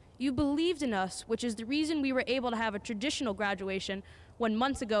us. You believed in us, which is the reason we were able to have a traditional graduation when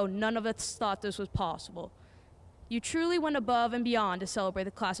months ago none of us thought this was possible. You truly went above and beyond to celebrate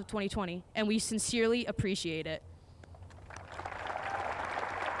the class of 2020, and we sincerely appreciate it.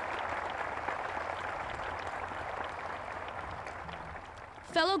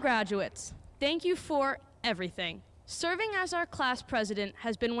 Fellow graduates, thank you for everything. Serving as our class president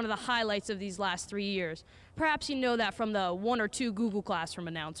has been one of the highlights of these last 3 years. Perhaps you know that from the 1 or 2 Google Classroom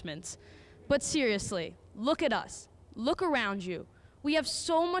announcements. But seriously, look at us. Look around you. We have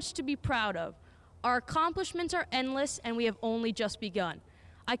so much to be proud of. Our accomplishments are endless, and we have only just begun.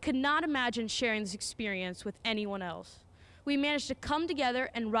 I could not imagine sharing this experience with anyone else. We managed to come together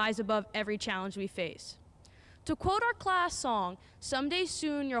and rise above every challenge we face. To quote our class song, "Someday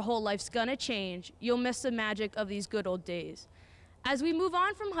soon your whole life's gonna change. You'll miss the magic of these good old days." As we move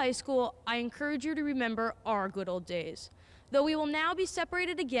on from high school, I encourage you to remember our good old days. Though we will now be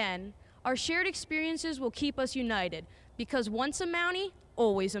separated again, our shared experiences will keep us united, because once a Mountie,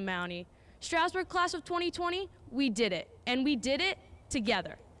 always a Mountie. Stroudsburg class of 2020, we did it, and we did it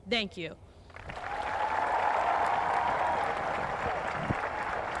together. Thank you.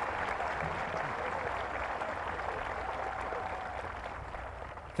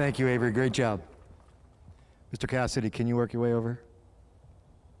 Thank you, Avery. Great job. Mr. Cassidy, can you work your way over?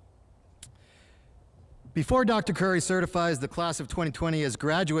 Before Dr. Curry certifies the class of 2020 as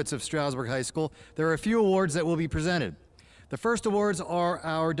graduates of Stroudsburg High School, there are a few awards that will be presented. The first awards are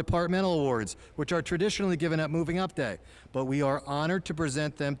our departmental awards, which are traditionally given at Moving Up Day, but we are honored to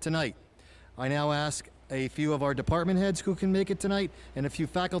present them tonight. I now ask a few of our department heads who can make it tonight and a few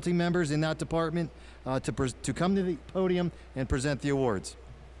faculty members in that department to come to the podium and present the awards.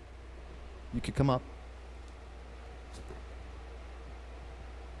 You can come up.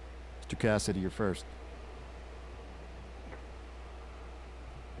 Mr. Cassidy, you're first.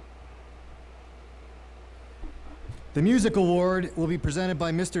 The Music Award will be presented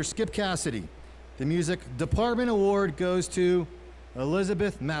by Mr. Skip Cassidy. The Music Department Award goes to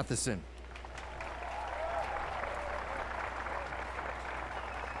Elizabeth Matheson.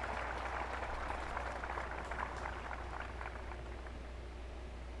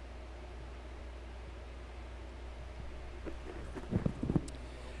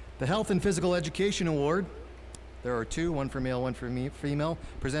 The Health and Physical Education Award, there are two, one for male, one for female,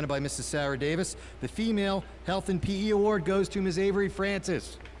 presented by Mrs. Sarah Davis. The Female Health and PE Award goes to Ms. Avery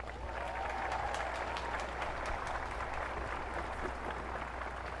Francis.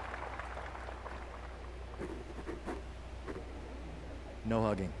 No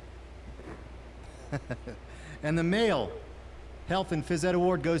hugging. And the Male Health and Phys Ed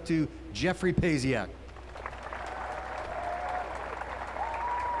Award goes to Jeffrey Paziak.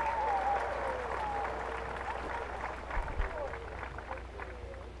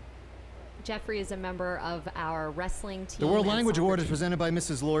 Jeffrey is a member of our wrestling team. The World Language Award is team. presented by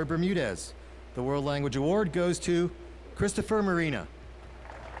Mrs. Laura Bermudez. The World Language Award goes to Christopher Marina.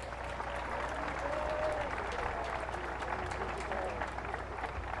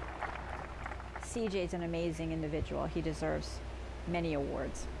 CJ's an amazing individual. He deserves many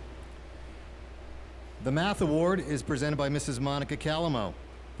awards. The Math Award is presented by Mrs. Monica Calamo.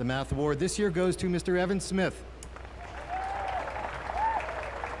 The Math Award this year goes to Mr. Evan Smith.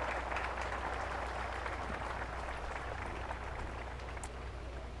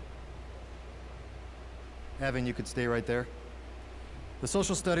 Evan, you could stay right there. The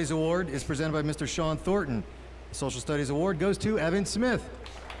Social Studies Award is presented by Mr. Sean Thornton. The Social Studies Award goes to Evan Smith.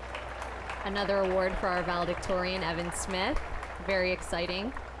 Another award for our valedictorian, Evan Smith. Very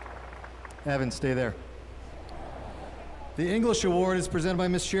exciting. Evan, stay there. The English Award is presented by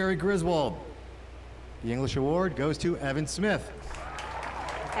Miss Sherry Griswold. The English Award goes to Evan Smith.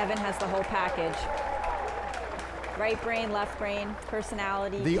 Evan has the whole package. Right brain, left brain,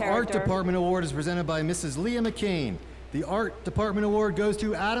 personality, The character. Art Department Award is presented by Mrs. Leah McCain. The Art Department Award goes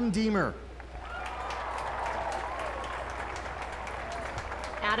to Adam Deemer.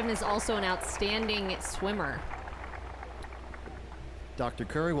 Adam is also an outstanding swimmer. Dr.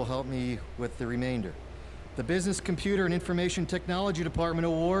 Curry will help me with the remainder. The Business, Computer, and Information Technology Department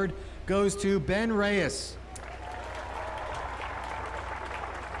Award goes to Ben Reyes.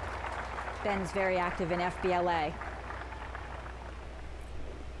 Ben's very active in FBLA.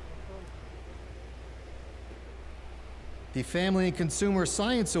 The Family and Consumer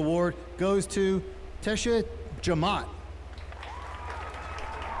Science Award goes to Tesha Jamat.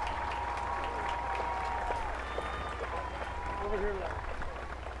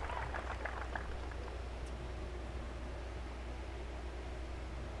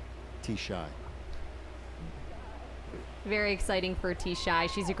 T-Shy. Very exciting for T-Shy.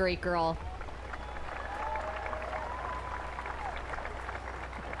 She's a great girl.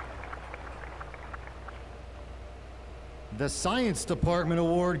 The Science Department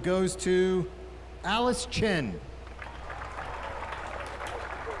Award goes to Alice Chen.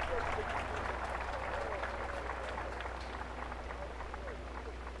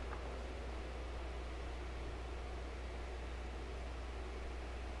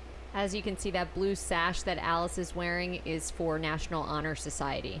 As you can see, that blue sash that Alice is wearing is for National Honor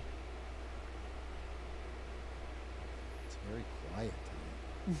Society. It's very quiet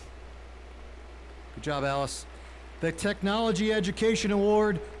today. Good job, Alice. The Technology Education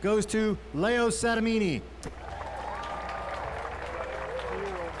Award goes to Leo Satamini.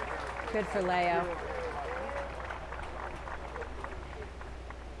 Good for Leo.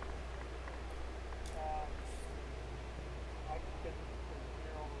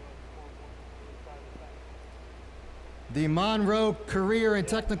 The Monroe Career and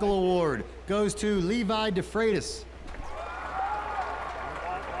Technical Award goes to Levi DeFreitas.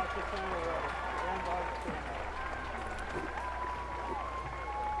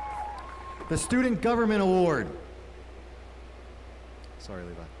 The Student Government Award. Sorry,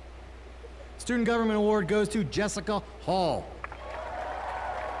 Levi. Student Government Award goes to Jessica Hall.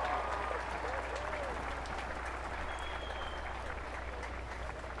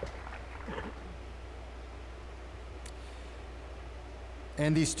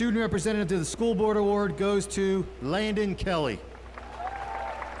 And the student representative to the School Board Award goes to Landon Kelly.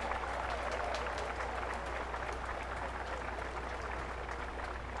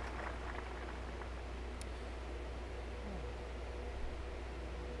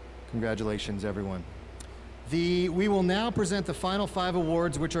 Congratulations, everyone. We will now present the final 5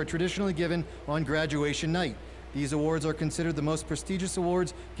 awards, which are traditionally given on graduation night. These awards are considered the most prestigious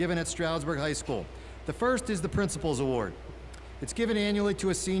awards given at Stroudsburg High School. The first is the Principal's Award. It's given annually to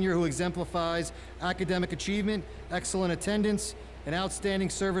a senior who exemplifies academic achievement, excellent attendance, and outstanding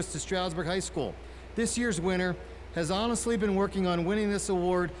service to Stroudsburg High School. This year's winner has honestly been working on winning this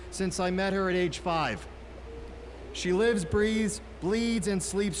award since I met her at age 5. She lives, breathes, bleeds, and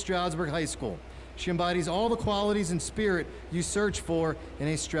sleeps Stroudsburg High School. She embodies all the qualities and spirit you search for in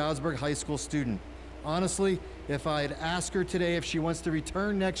a Stroudsburg High School student. Honestly, if I had asked her today if she wants to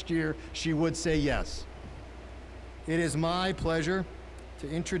return next year, she would say yes. It is my pleasure to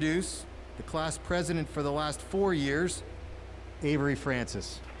introduce the class president for the last 4 years, Avery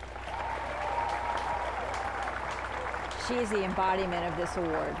Francis. She is the embodiment of this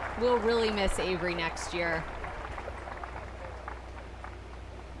award. We'll really miss Avery next year.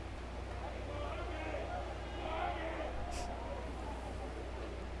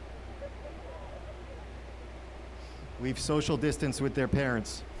 We've social distanced with their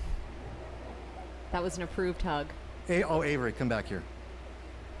parents. That was an approved hug. Oh, Avery, come back here.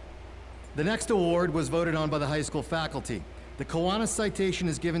 The next award was voted on by the high school faculty. The Kiwanis Citation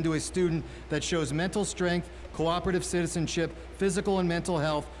is given to a student that shows mental strength, cooperative citizenship, physical and mental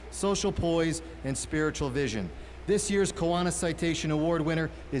health, social poise, and spiritual vision. This year's Kiwanis Citation Award winner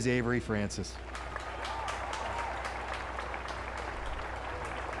is Avery Francis.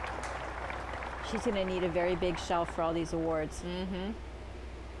 She's going to need a very big shelf for all these awards. Mm-hmm.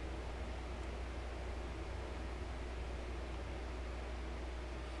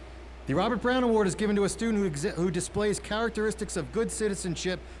 The Robert Brown Award is given to a student who displays characteristics of good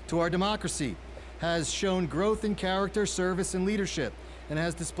citizenship to our democracy, has shown growth in character, service, and leadership, and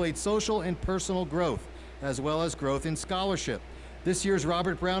has displayed social and personal growth, as well as growth in scholarship. This year's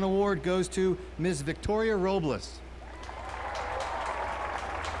Robert Brown Award goes to Ms. Victoria Robles.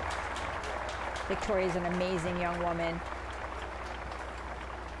 Victoria is an amazing young woman.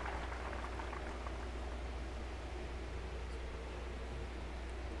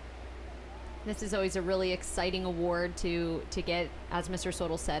 This is always a really exciting award to get. As Mr.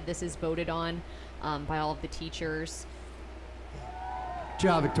 Sodal said, this is voted on by all of the teachers. Good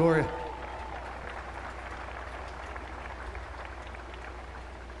job, Victoria.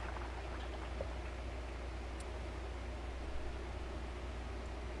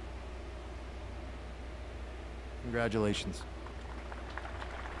 Congratulations.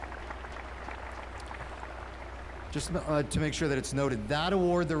 Just to make sure that it's noted, that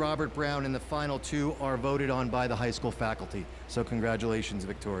award, the Robert Brown, and the final 2 are voted on by the high school faculty. So congratulations,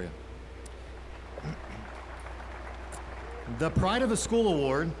 Victoria. The Pride of the School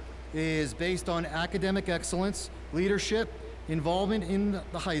Award is based on academic excellence, leadership, involvement in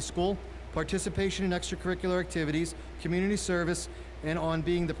the high school, participation in extracurricular activities, community service, and on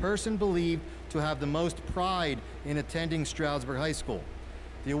being the person believed to have the most pride in attending Stroudsburg High School.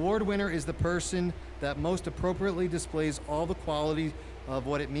 The award winner is the person that most appropriately displays all the qualities of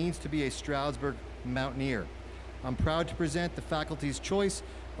what it means to be a Stroudsburg Mountaineer. I'm proud to present the faculty's choice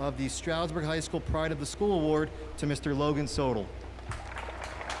of the Stroudsburg High School Pride of the School Award to Mr. Logan Sodal.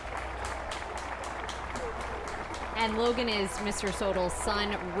 And Logan is Mr. Sodal's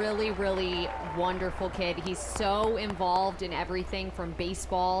son. Really, really wonderful kid. He's so involved in everything from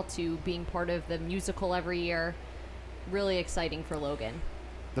baseball to being part of the musical every year. Really exciting for Logan.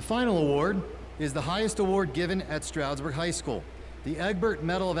 The final award is the highest award given at Stroudsburg High School. The Egbert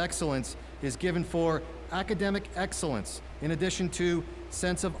Medal of Excellence is given for academic excellence, in addition to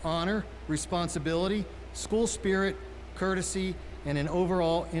sense of honor, responsibility, school spirit, courtesy, and an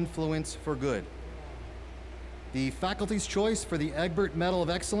overall influence for good. The faculty's choice for the Egbert Medal of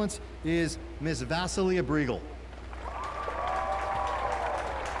Excellence is Ms. Vasilia Briegel.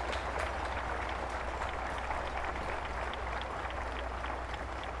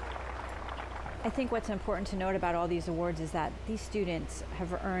 I think what's important to note about all these awards is that these students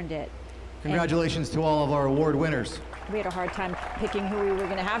have earned it. Congratulations to all of our award winners. We had a hard time picking who we were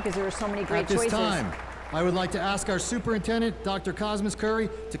going to have because there were so many great choices. At this time, I would like to ask our superintendent, Dr. Cosmas Curry,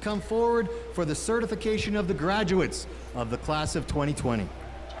 to come forward for the certification of the graduates of the class of 2020.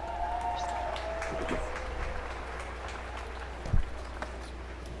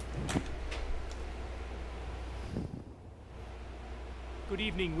 Good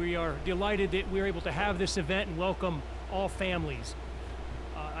evening. We are delighted that we're able to have this event and welcome all families.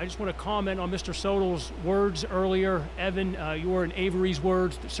 I just want to comment on Mr. Sodel's words earlier. Evan, your and Avery's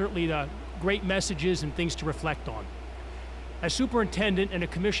words, certainly great messages and things to reflect on. As superintendent and a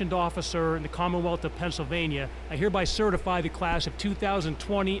commissioned officer in the Commonwealth of Pennsylvania, I hereby certify the class of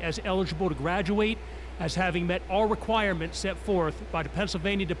 2020 as eligible to graduate, as having met all requirements set forth by the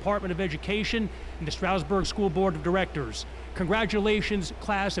Pennsylvania Department of Education and the Stroudsburg School Board of Directors. Congratulations,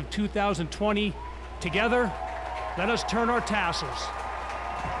 class of 2020. Together, let us turn our tassels.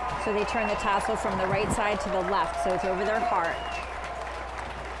 So they turn the tassel from the right side to the left, so it's over their heart.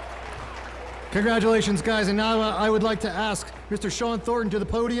 Congratulations, guys. And now I would like to ask Mr. Sean Thornton to the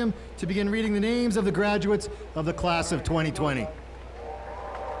podium to begin reading the names of the graduates of the class of 2020.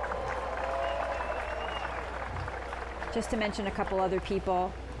 Just to mention a couple other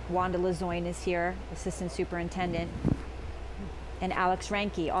people, Wanda Lazoin is here, Assistant Superintendent, and Alex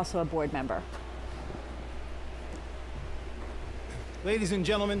Ranke, also a board member. Ladies and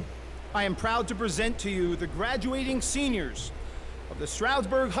gentlemen, I am proud to present to you the graduating seniors of the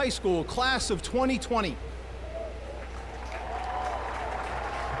Stroudsburg High School class of 2020.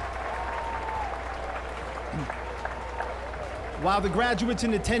 While the graduates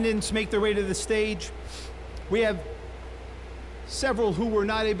in attendance make their way to the stage, we have several who were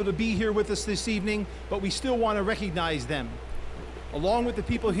not able to be here with us this evening, but we still want to recognize them. Along with the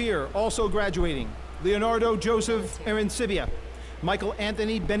people here also graduating: Leonardo Joseph Arancibia, Michael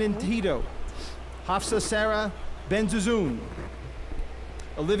Anthony Benintito, Hafsa Sarah Benzazoun,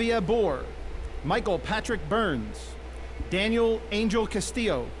 Olivia Bohr, Michael Patrick Burns, Daniel Angel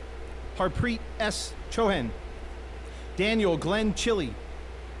Castillo, Harpreet S. Chohan, Daniel Glenn Chili,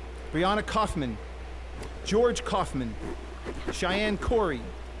 Brianna Kaufman, George Kaufman, Cheyenne Corey,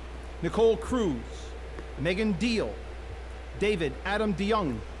 Nicole Cruz, Megan Deal, David Adam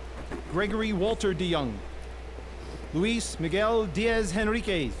DeYoung, Gregory Walter DeYoung, Luis Miguel Diaz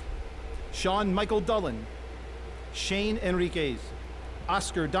Henriquez, Sean Michael Dullen, Shane Enriquez,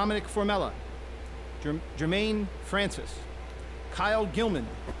 Oscar Dominic Formella, Jermaine Francis, Kyle Gilman,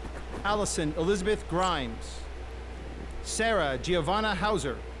 Allison Elizabeth Grimes, Sarah Giovanna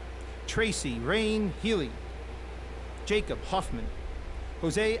Hauser, Tracy Rain Healy, Jacob Hoffman,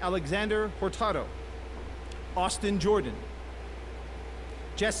 Jose Alexander Hurtado, Austin Jordan,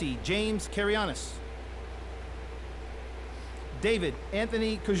 Jesse James Karianis, David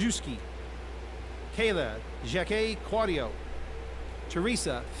Anthony Kojuski, Kayla Jacquet Quadio,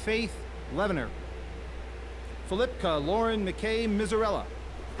 Teresa Faith Levener, Philipka Lauren McKay Miserella,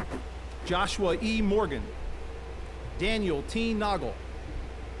 Joshua E. Morgan, Daniel T. Noggle,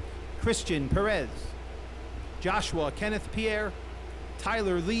 Christian Perez, Joshua Kenneth Pierre,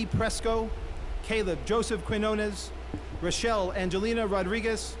 Tyler Lee Presco, Caleb Joseph Quinones, Rochelle Angelina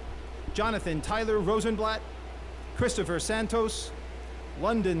Rodriguez, Jonathan Tyler Rosenblatt, Christopher Santos,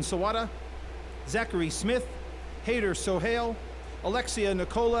 London Sawada, Zachary Smith, Hader Sohail, Alexia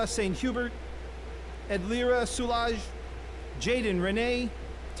Nicola St. Hubert, Edlira Sulaj, Jaden Renee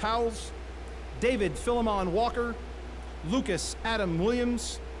Towles, David Philemon Walker, Lucas Adam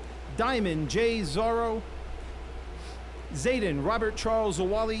Williams, Diamond J. Zorro, Zayden Robert Charles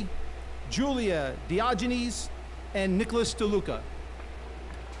Zawali, Julia Diogenes, and Nicholas DeLuca.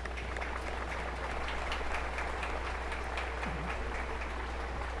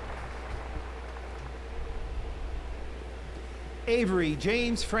 Avery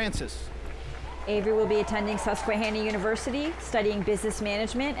James Francis. Avery will be attending Susquehanna University, studying business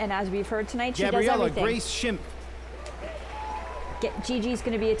management, and as we've heard tonight, she Gabriella does everything. Grace Schimpf. Gigi's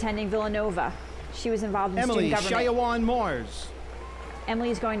going to be attending Villanova. She was involved in Emily student government. Shayawan Mars.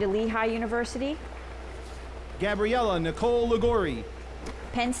 Emily's going to Lehigh University. Gabriella Nicole Ligori.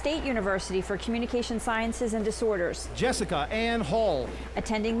 Penn State University for Communication Sciences and Disorders. Jessica Ann Hall.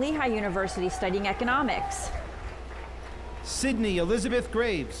 Attending Lehigh University, studying economics. Sydney Elizabeth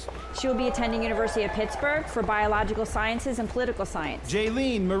Graves. She will be attending University of Pittsburgh for biological sciences and political science.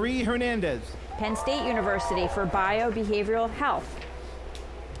 Jaylene Marie Hernandez. Penn State University for bio-behavioral health.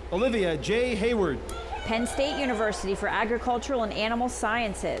 Olivia J. Hayward. Penn State University for agricultural and animal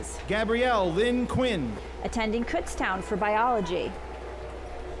sciences. Gabrielle Lynn Quinn. Attending Kutztown for biology.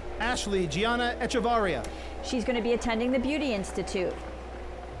 Ashley Gianna Echevarria. She's going to be attending the Beauty Institute.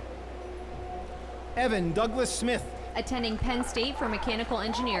 Evan Douglas Smith. Attending Penn State for mechanical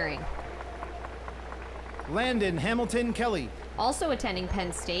engineering. Landon Hamilton Kelly. Also attending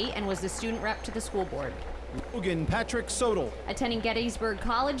Penn State and was the student rep to the school board. Logan Patrick Sodal. Attending Gettysburg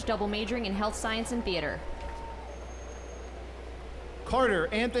College, double majoring in health science and theater. Carter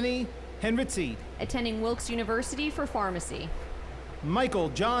Anthony Henritzi. Attending Wilkes University for pharmacy. Michael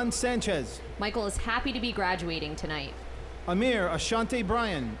John Sanchez. Michael is happy to be graduating tonight. Amir Ashante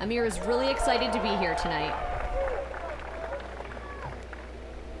Bryan. Amir is really excited to be here tonight.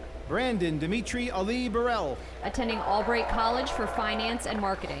 Brandon Dimitri Ali Burrell. Attending Albright College for Finance and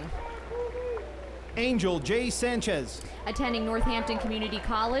Marketing. Angel J. Sanchez. Attending Northampton Community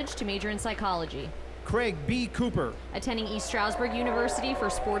College to major in psychology. Craig B. Cooper. Attending East Stroudsburg University for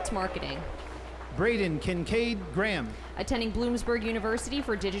sports marketing. Braden Kincaid Graham. Attending Bloomsburg University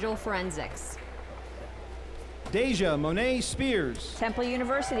for digital forensics. Deja Monet Spears. Temple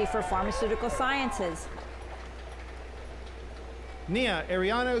University for pharmaceutical sciences. Nia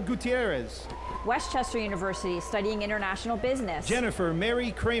Ariana Gutierrez. Westchester University, studying international business. Jennifer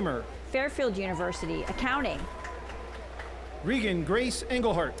Mary Kramer. Fairfield University, accounting. Regan Grace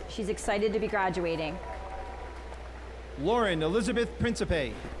Engelhart. She's excited to be graduating. Lauren Elizabeth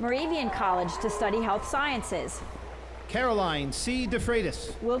Principe. Moravian College to study health sciences. Caroline C.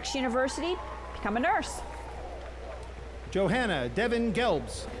 DeFreitas. Wilkes University, become a nurse. Johanna Devin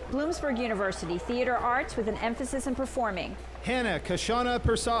Gelbs. Bloomsburg University, theater arts with an emphasis in performing. Hannah Kashana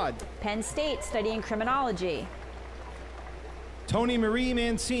Persad. Penn State, studying criminology. Tony Marie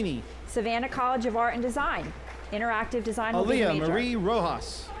Mancini. Savannah College of Art and Design, interactive design will be the Aaliyah major. Marie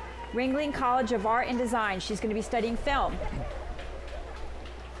Rojas. Ringling College of Art and Design, she's going to be studying film.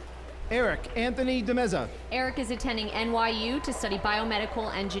 Eric Anthony DeMeza. Eric is attending NYU to study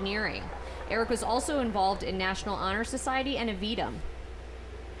biomedical engineering. Eric was also involved in National Honor Society and Avidum.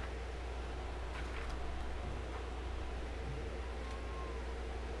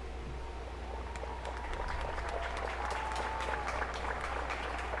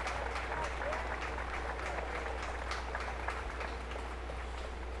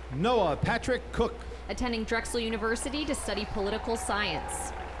 Noah Patrick Cook. Attending Drexel University to study political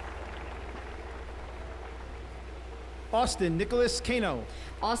science. Austin Nicholas Kano.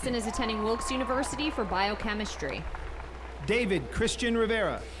 Austin is attending Wilkes University for biochemistry. David Christian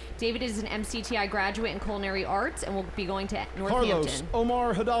Rivera. David is an MCTI graduate in culinary arts and will be going to Northampton. Carlos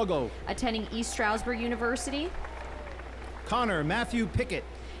Omar Hidalgo. Attending East Stroudsburg University. Connor Matthew Pickett.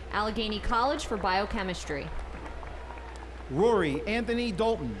 Allegheny College for biochemistry. Rory Anthony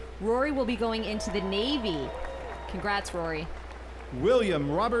Dalton. Rory will be going into the Navy. Congrats, Rory. William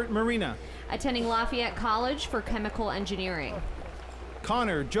Robert Marina. Attending Lafayette College for chemical engineering.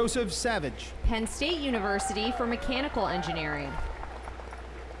 Connor Joseph Savage. Penn State University for mechanical engineering.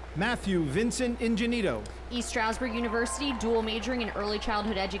 Matthew Vincent Ingenito. East Stroudsburg University, dual majoring in early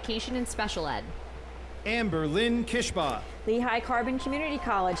childhood education and special ed. Amber Lynn Kishba. Lehigh Carbon Community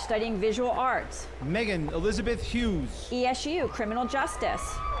College, studying visual arts. Megan Elizabeth Hughes. ESU, criminal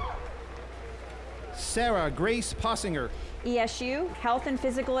justice. Sarah Grace Possinger. ESU, health and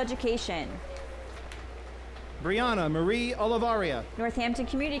physical education. Brianna Marie Olivaria. Northampton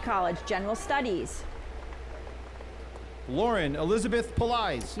Community College, general studies. Lauren Elizabeth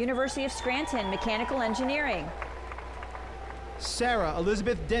Polise. University of Scranton, mechanical engineering. Sarah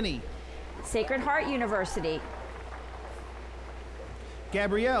Elizabeth Denny. Sacred Heart University.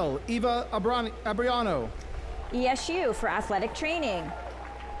 Gabrielle Eva Abriano. ESU for athletic training.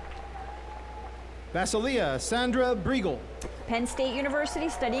 Basilia Sandra Briegel. Penn State University,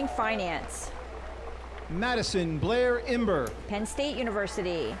 studying finance. Madison Blair Imber. Penn State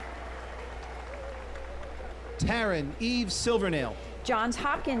University. Taryn Eve Silvernail. Johns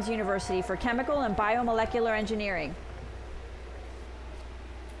Hopkins University for chemical and biomolecular engineering.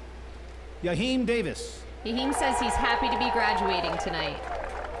 Yaheem Davis. Yaheem says he's happy to be graduating tonight.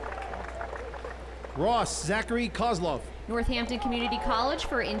 Ross Zachary Kozlov. Northampton Community College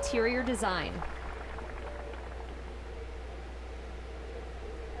for interior design.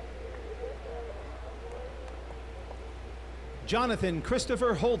 Jonathan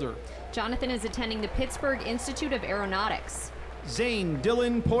Christopher Holder. Jonathan is attending the Pittsburgh Institute of Aeronautics. Zane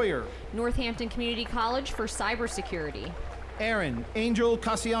Dylan Poyer. Northampton Community College for cybersecurity. Aaron Angel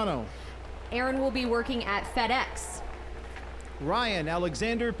Cassiano. Aaron will be working at FedEx. Ryan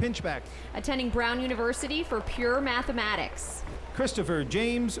Alexander Pinchback. Attending Brown University for pure mathematics. Christopher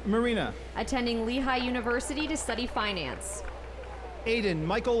James Marina. Attending Lehigh University to study finance. Aiden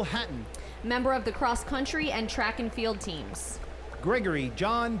Michael Hatton. Member of the cross country and track and field teams. Gregory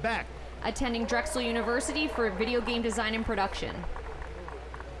John Back. Attending Drexel University for video game design and production.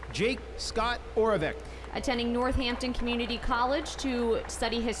 Jake Scott Oravec. Attending Northampton Community College to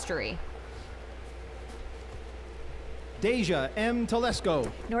study history. Deja M.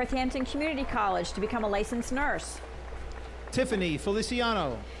 Telesco. Northampton Community College to become a licensed nurse. Tiffany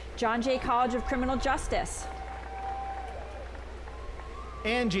Feliciano. John Jay College of Criminal Justice.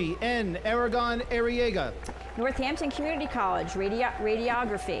 Angie N. Aragon Arriaga. Northampton Community College,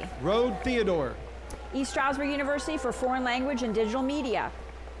 radiography. Rode Theodore. East Stroudsburg University for Foreign Language and Digital Media.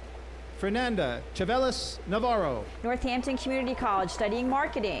 Fernanda Chavelis Navarro. Northampton Community College studying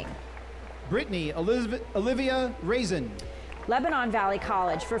marketing. Brittany Olivia Raisin. Lebanon Valley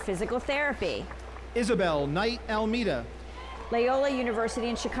College for physical therapy. Isabel Knight Almeida. Loyola University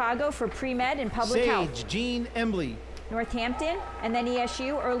in Chicago for pre-med and public health. Sage Jean Embley. Northampton, and then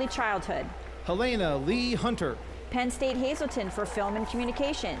ESU Early Childhood. Helena Lee Hunter. Penn State Hazleton for film and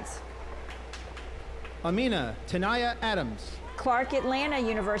communications. Amina Tanaya Adams. Clark Atlanta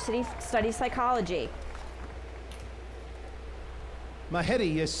University studies psychology.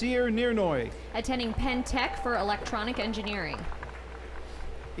 Mahedi Yasir Nirnoy. Attending Penn Tech for electronic engineering.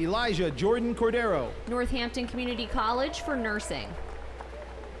 Elijah Jordan Cordero. Northampton Community College for nursing.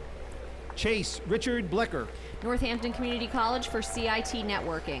 Chase Richard Blecker. Northampton Community College for CIT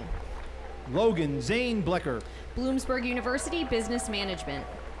networking. Logan Zane Blecker. Bloomsburg University Business Management.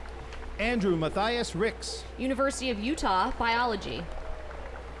 Andrew Matthias Ricks. University of Utah Biology.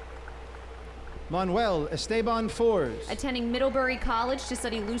 Manuel Esteban Fors. Attending Middlebury College to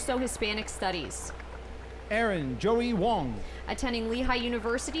study Luso-Hispanic Studies. Aaron Joey Wong. Attending Lehigh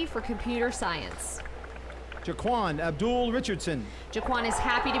University for Computer Science. Jaquan Abdul Richardson. Jaquan is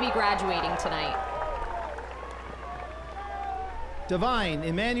happy to be graduating tonight. Divine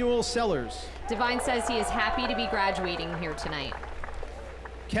Emmanuel Sellers. Divine says he is happy to be graduating here tonight.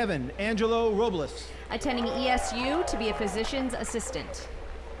 Kevin Angelo Robles. Attending ESU to be a physician's assistant.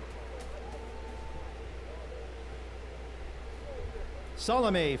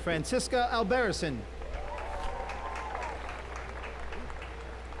 Salome Francisca Alberison.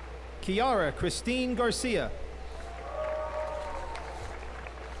 Kiara Christine Garcia.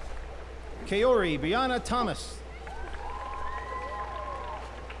 Kaori Brianna Thomas.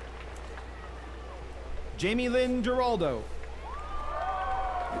 Jamie Lynn Geraldo.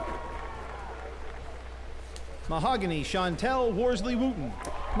 Mahogany Chantel Worsley Wooten.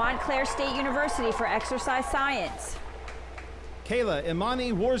 Montclair State University for exercise science. Kayla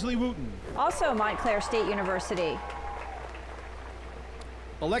Imani Worsley Wooten. Also Montclair State University.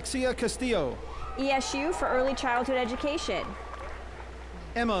 Alexia Castillo. ESU for early childhood education.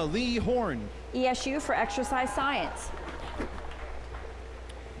 Emma Lee Horn. ESU for exercise science.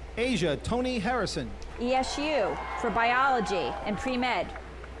 Asia Tony Harrison. ESU for biology and pre-med.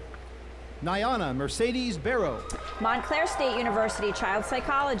 Nyana Mercedes Barrow. Montclair State University child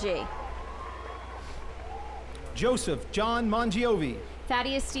psychology. Joseph John Mangiovi.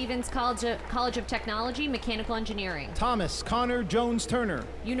 Thaddeus Stevens College of Technology, Mechanical Engineering. Thomas Connor Jones Turner.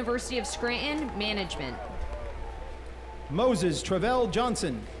 University of Scranton, Management. Moses Travell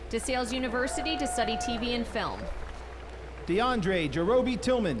Johnson. DeSales University to study TV and film. DeAndre Jerobi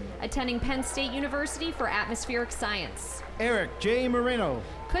Tillman. Attending Penn State University for Atmospheric Science. Eric J. Moreno.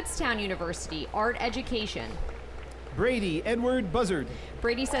 Kutztown University, Art Education. Brady Edward Buzzard.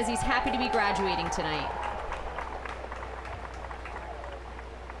 Brady says he's happy to be graduating tonight.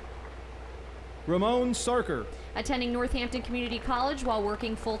 Ramon Sarker. Attending Northampton Community College while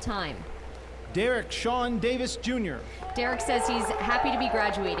working full-time. Derek Sean Davis Jr. Derek says he's happy to be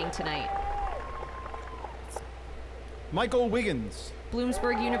graduating tonight. Michael Wiggins.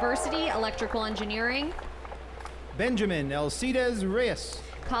 Bloomsburg University, Electrical Engineering. Benjamin Alcides Reyes.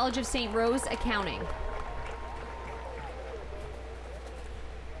 College of St. Rose, Accounting.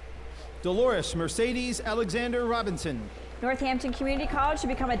 Dolores Mercedes Alexander Robinson. Northampton Community College to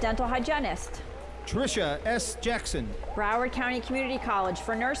become a dental hygienist. Trisha S. Jackson. Broward County Community College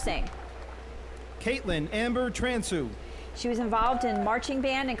for nursing. Caitlin Amber Transu. She was involved in marching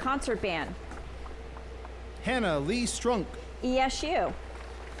band and concert band. Hannah Lee Strunk. ESU.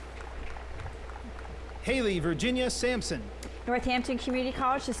 Haley Virginia Sampson. Northampton Community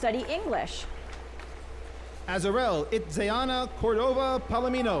College to study English. Azarel Itziana Cordova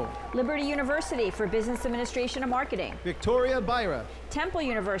Palomino. Liberty University for Business Administration and Marketing. Victoria Byra. Temple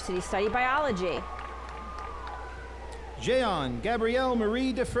University study biology. Jeon Gabrielle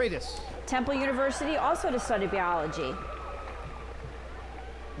Marie de Freitas. Temple University also to study biology.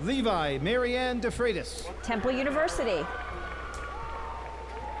 Levi Marianne de Freitas. Temple University.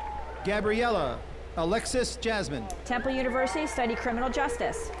 Gabriella Alexis Jasmine. Temple University study criminal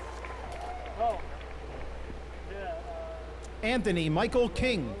justice. Anthony Michael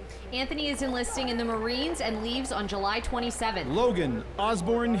King. Anthony is enlisting in the Marines and leaves on July 27th. Logan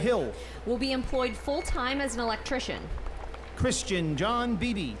Osborne Hill. Will be employed full-time as an electrician. Christian John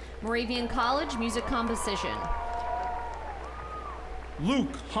Beebe. Moravian College, Music Composition.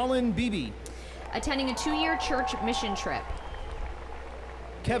 Luke Holland Beebe. Attending a 2-year church mission trip.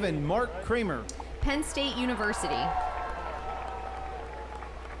 Kevin Mark Kramer. Penn State University.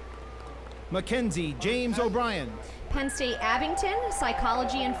 Mackenzie James O'Brien. Penn State Abington,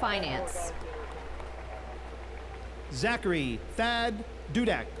 Psychology and Finance. Zachary Thad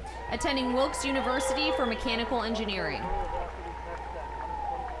Dudak. Attending Wilkes University for Mechanical Engineering.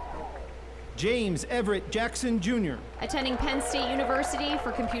 James Everett Jackson Jr. Attending Penn State University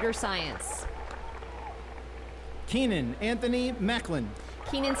for Computer Science. Keenan Anthony Macklin.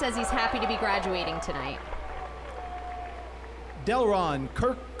 Keenan says he's happy to be graduating tonight. Delron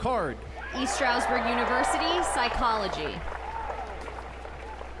Kirk Card. East Stroudsburg University, Psychology.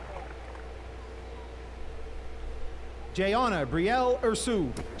 Jayana Brielle Ursu.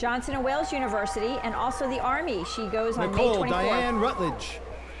 Johnson and Wales University and also the Army. She goes on Nicole May 24th. Diane Rutledge.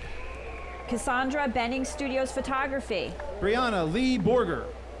 Cassandra Benning Studios Photography. Brianna Lee Borger.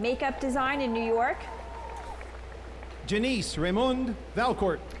 Makeup Design in New York. Janice Raymond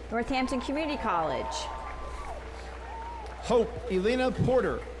Valcourt. Northampton Community College. Hope Elena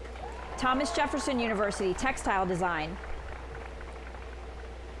Porter. Thomas Jefferson University Textile Design.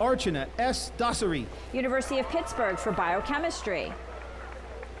 Archana S. Dossery. University of Pittsburgh for Biochemistry.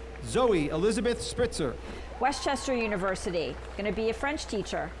 Zoe Elizabeth Spritzer. Westchester University, going to be a French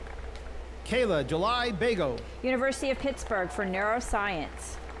teacher. Kayla July Bago. University of Pittsburgh for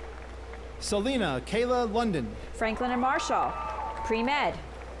Neuroscience. Selena Kayla London. Franklin and Marshall, Pre-Med.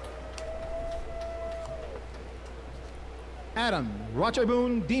 Adam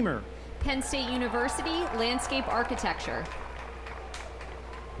Rochaboon Deemer. Penn State University, Landscape Architecture.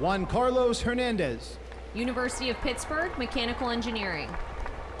 Juan Carlos Hernandez. University of Pittsburgh, Mechanical Engineering.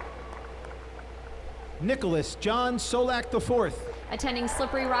 Nicholas John Solak IV. Attending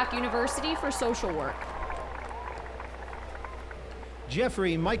Slippery Rock University for Social Work.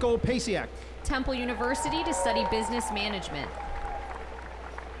 Jeffrey Michael Pasiak. Temple University to study Business Management.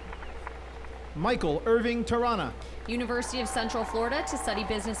 Michael Irving Tarana. University of Central Florida to study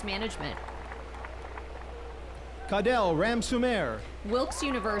Business Management. Cadel Ramsumer. Wilkes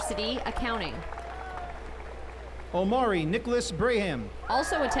University, Accounting. Omari Nicholas Braham.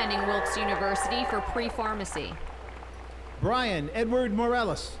 Also attending Wilkes University for Pre-Pharmacy. Brian Edward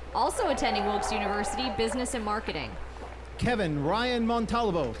Morales. Also attending Wilkes University, Business and Marketing. Kevin Ryan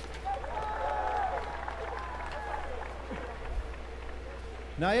Montalvo.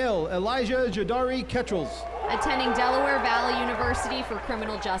 Nael Elijah Jadari Ketrels. Attending Delaware Valley University for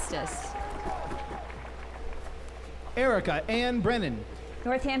Criminal Justice. Erica Ann Brennan.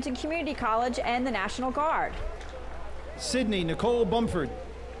 Northampton Community College and the National Guard. Sydney Nicole Bumford.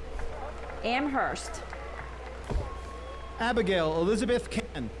 Amherst. Abigail Elizabeth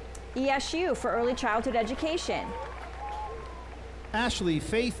Cann. ESU for Early Childhood Education. Ashley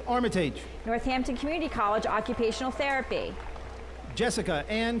Faith Armitage. Northampton Community College Occupational Therapy. Jessica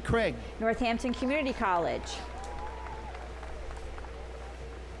Ann Craig. Northampton Community College.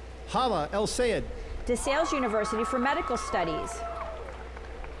 Hala El Sayed. DeSales University for Medical Studies.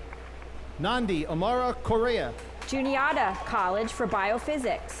 Nandi Amara Correa. Juniata College for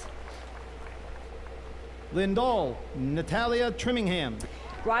Biophysics. Lindall Natalia Trimmingham.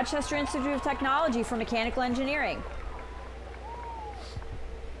 Rochester Institute of Technology for Mechanical Engineering.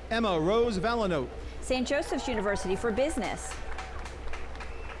 Emma Rose Valanote. St. Joseph's University for Business.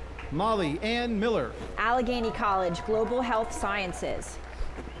 Molly Ann Miller. Allegheny College Global Health Sciences.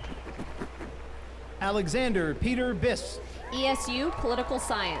 Alexander Peter Biss. ESU Political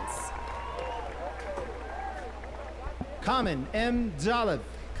Science. Kamen M. Zalev.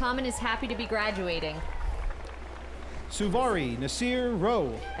 Kamen is happy to be graduating. Suvari Nasir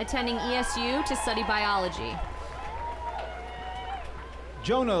Rowe. Attending ESU to study biology.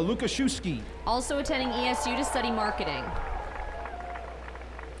 Jonah Lukaszewski. Also attending ESU to study marketing.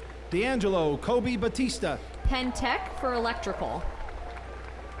 D'Angelo Kobe Batista. Penn Tech for electrical.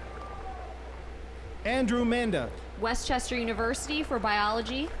 Andrew Manda. Westchester University for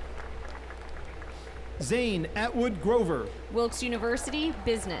biology. Zane Atwood Grover. Wilkes University,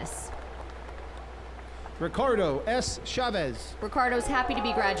 business. Ricardo S. Chavez. Ricardo's happy to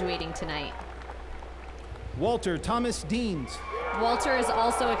be graduating tonight. Walter Thomas Deans. Walter is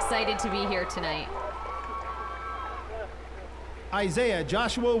also excited to be here tonight. Isaiah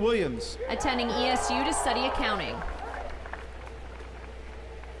Joshua Williams. Attending ESU to study accounting.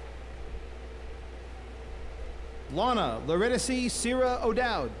 Lana Loretta Sierra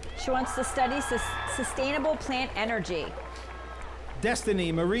O'Dowd. She wants to study sustainable plant energy.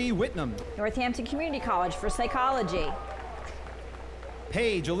 Destiny Marie Whitnam. Northampton Community College for Psychology.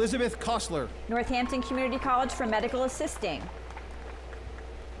 Paige Elizabeth Kostler. Northampton Community College for Medical Assisting.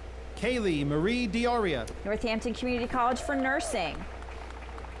 Kaylee Marie Diaria. Northampton Community College for Nursing.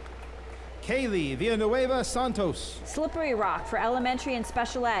 Kaylee Villanueva Santos. Slippery Rock for Elementary and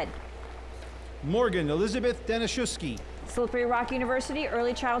Special Ed. Morgan Elizabeth Danishewski. Slippery Rock University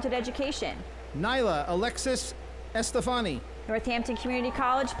Early Childhood Education. Nyla Alexis Estefani. Northampton Community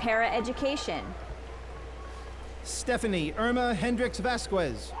College Para Education. Stephanie Irma Hendricks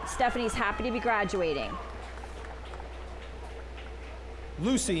Vasquez. Stephanie's happy to be graduating.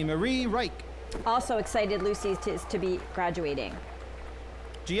 Lucy Marie Reich. Also excited Lucy to be graduating.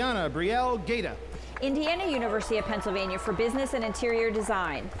 Gianna Brielle Gaeta. Indiana University of Pennsylvania for Business and Interior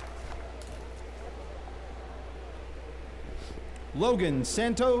Design. Logan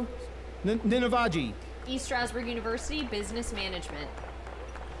Santo Ninavaji. East Stroudsburg University Business Management.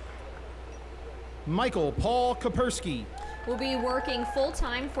 Michael Paul Kapersky. Will be working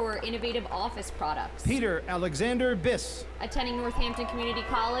full-time for Innovative Office Products. Peter Alexander Biss. Attending Northampton Community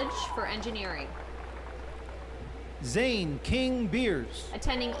College for Engineering. Zane King Beers.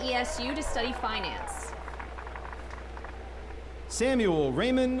 Attending ESU to study finance. Samuel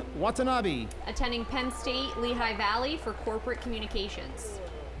Raymond Watanabe. Attending Penn State Lehigh Valley for Corporate Communications.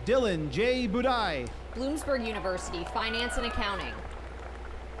 Dylan J. Budai. Bloomsburg University Finance and Accounting.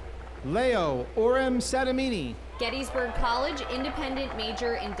 Leo Orem Sadamini. Gettysburg College Independent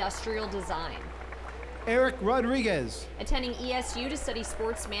Major Industrial Design. Eric Rodriguez. Attending ESU to study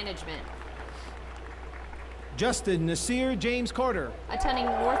Sports Management. Justin Nasir James Carter. Attending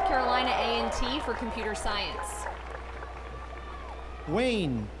North Carolina A&T for Computer Science.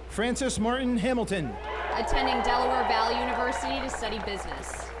 Wayne Francis Martin Hamilton. Attending Delaware Valley University to study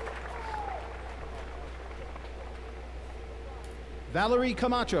business. Valerie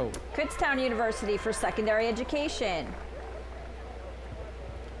Camacho. Kutztown University for Secondary Education.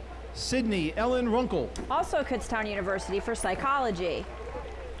 Sydney Ellen Runkle. Also Kutztown University for Psychology.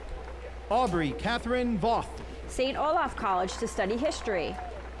 Aubrey Catherine Voth. St. Olaf College to study history.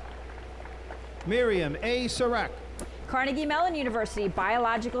 Miriam A. Serac. Carnegie Mellon University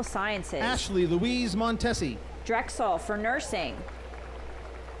Biological Sciences. Ashley Louise Montesi. Drexel for nursing.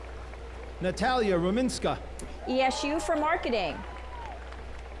 Natalia Ruminska. ESU for marketing.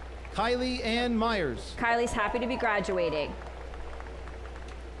 Kylie Ann Myers. Kylie's happy to be graduating.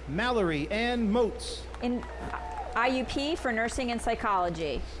 Mallory Ann Moats. In IUP for nursing and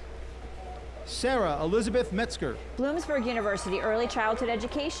psychology. Sarah Elizabeth Metzger. Bloomsburg University Early Childhood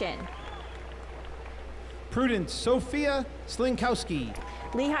Education. Prudence Sophia Slinkowski.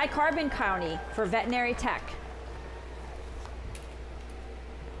 Lehigh Carbon County for veterinary tech.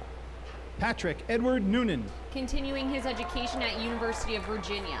 Patrick Edward Noonan. Continuing his education at University of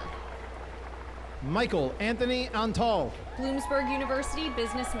Virginia. Michael Anthony Antal. Bloomsburg University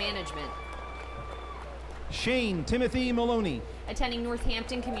Business Management. Shane Timothy Maloney. Attending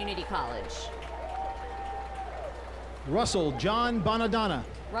Northampton Community College. Russell John Bonadonna.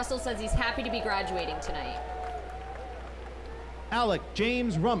 Russell says he's happy to be graduating tonight. Alec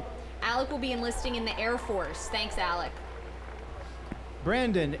James Rump. Alec will be enlisting in the Air Force. Thanks, Alec.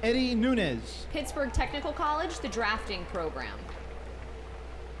 Brandon Eddie Nunez. Pittsburgh Technical College, the drafting program.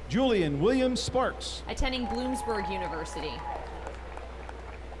 Julian William Sparks. Attending Bloomsburg University.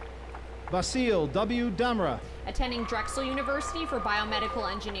 Basil W. Damra. Attending Drexel University for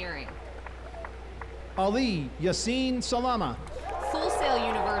biomedical engineering. Ali Yassine Salama. Full Sail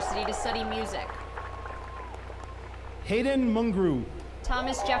University to study music. Hayden Mungru.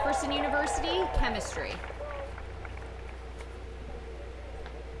 Thomas Jefferson University, chemistry.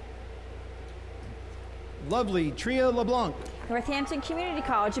 Lovely Tria LeBlanc. Northampton Community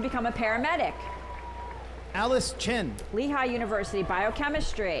College to become a paramedic. Alice Chen. Lehigh University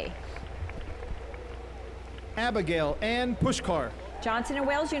Biochemistry. Abigail Ann Pushkar. Johnson and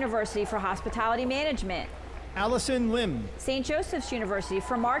Wales University for Hospitality Management. Allison Lim. St. Joseph's University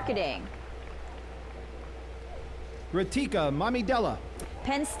for Marketing. Ratika Mamidella.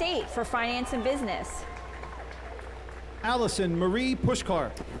 Penn State for Finance and Business. Allison Marie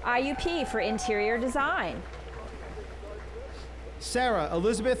Pushkar. IUP for Interior Design. Sarah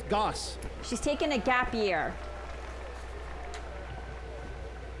Elizabeth Goss. She's taken a gap year.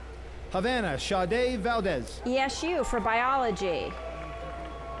 Havana Sade Valdez. ESU for Biology.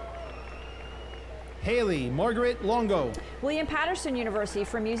 Haley Margaret Longo. William Patterson University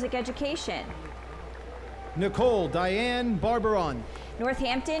for Music Education. Nicole Diane Barberon.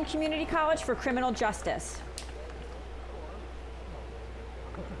 Northampton Community College for Criminal Justice.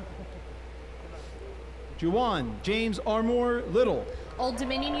 Juwan James Armour Little. Old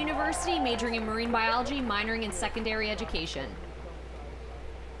Dominion University, majoring in marine biology, minoring in secondary education.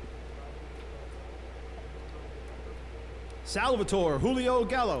 Salvatore Julio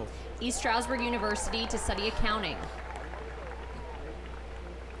Gallo. East Stroudsburg University to study accounting.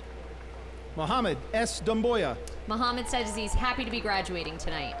 Mohammed S. Dumboya. Mohammed says he's happy to be graduating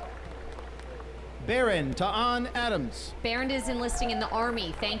tonight. Barron Ta'an Adams. Barron is enlisting in the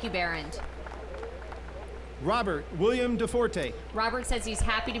Army. Thank you, Barron. Robert William DeForte. Robert says he's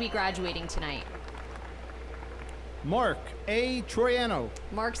happy to be graduating tonight. Mark A. Troiano.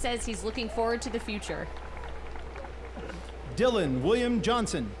 Mark says he's looking forward to the future. Dylan William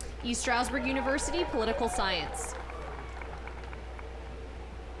Johnson. East Stroudsburg University, Political Science.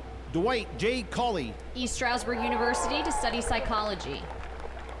 Dwight J. Cawley. East Stroudsburg University to study psychology.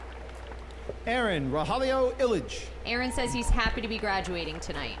 Aaron Rahalio Illich. Aaron says he's happy to be graduating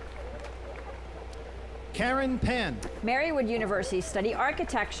tonight. Karen Pan. Marywood University, study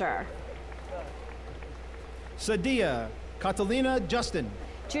architecture. Sadia Catalina Justin.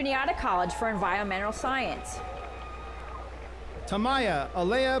 Juniata College for environmental science. Tamaya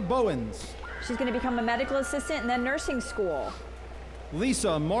Alea Bowens. She's going to become a medical assistant and then nursing school.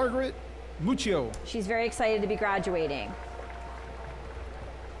 Lisa Margaret Muccio. She's very excited to be graduating.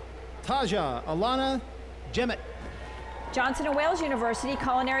 Taja Alana Jemet. Johnson & Wales University,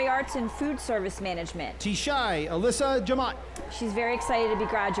 Culinary Arts and Food Service Management. Tishai Alyssa Jamat. She's very excited to be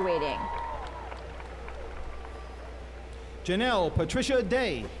graduating. Janelle Patricia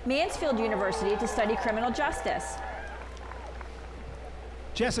Day. Mansfield University to study criminal justice.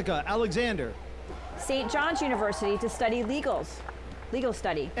 Jessica Alexander. St. John's University to study legal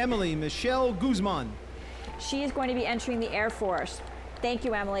study. Emily Michelle Guzman. She is going to be entering the Air Force. Thank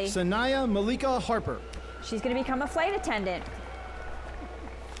you, Emily. Sanaya Malika Harper. She's going to become a flight attendant.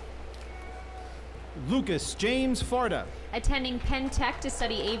 Lucas James Farda. Attending Penn Tech to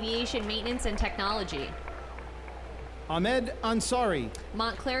study aviation maintenance and technology. Ahmed Ansari.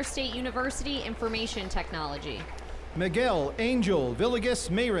 Montclair State University, Information Technology. Miguel Angel Villegas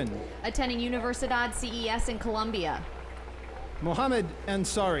Mayron. Attending Universidad CES in Colombia. Mohammed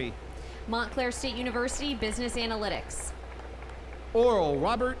Ansari. Montclair State University, Business Analytics. Oral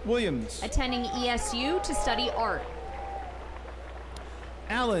Robert Williams. Attending ESU to study art.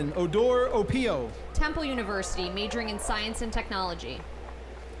 Alan Odor Opio. Temple University, majoring in science and technology.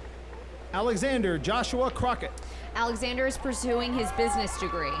 Alexander Joshua Crockett. Alexander is pursuing his business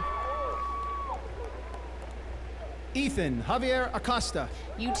degree. Ethan Javier Acosta.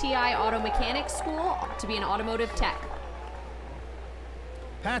 UTI Auto Mechanics School to be an automotive tech.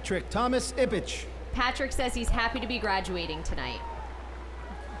 Patrick Thomas Ipich. Patrick says he's happy to be graduating tonight.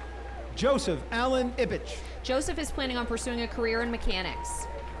 Joseph Allen Ipich. Joseph is planning on pursuing a career in mechanics.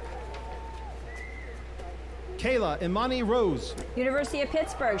 Kayla Imani Rose. University of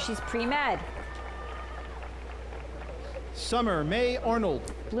Pittsburgh, she's pre-med. Summer May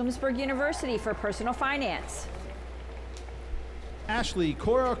Arnold. Bloomsburg University for personal finance. Ashley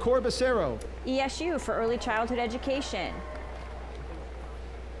Cora Corbacero. ESU for early childhood education.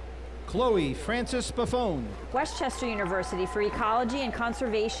 Chloe Francis Buffone. Westchester University for ecology and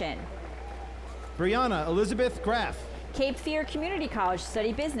conservation. Brianna Elizabeth Graff. Cape Fear Community College to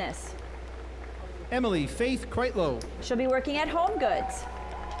study business. Emily Faith Kreitlow. She'll be working at Home Goods.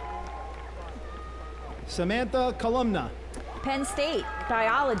 Samantha Columna. Penn State,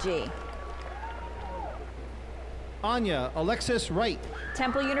 biology. Anya Alexis Wright.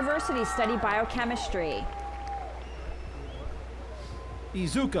 Temple University, study biochemistry.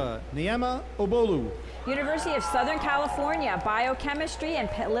 Izuka Niema Obolu. University of Southern California, biochemistry and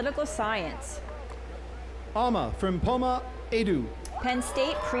political science. Alma Frimpoma Edu. Penn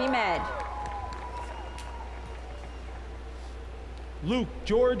State, pre-med. Luke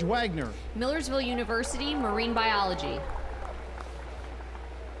George Wagner. Millersville University, marine biology.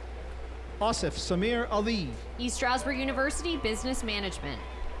 Asif Samir Ali. East Stroudsburg University, business management.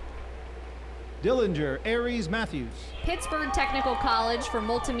 Dillinger Aries Matthews. Pittsburgh Technical College for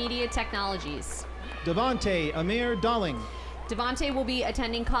multimedia technologies. Devante Amir Darling. Devante will be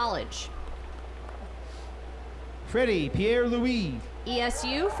attending college. Freddie Pierre Louis.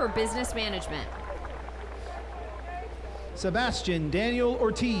 ESU for business management. Sebastian Daniel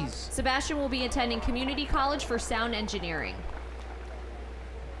Ortiz. Sebastian will be attending community college for sound engineering.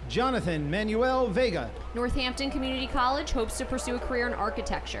 Jonathan Manuel Vega. Northampton Community College hopes to pursue a career in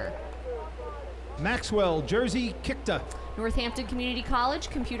architecture. Maxwell Jersey Kikta. Northampton Community College,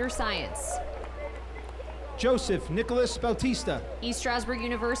 computer science. Joseph Nicholas Bautista. East Stroudsburg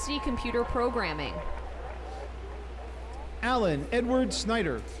University, computer programming. Alan Edward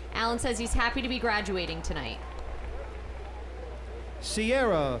Snyder. Alan says he's happy to be graduating tonight.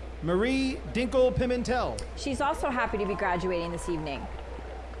 Sierra Marie Dinkle Pimentel. She's also happy to be graduating this evening.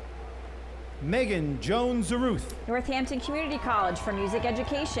 Megan Jones Zaruth. Northampton Community College for music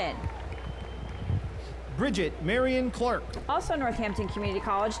education. Bridget Marion Clark. Also Northampton Community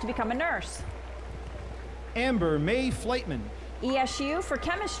College to become a nurse. Amber May Flightman. ESU for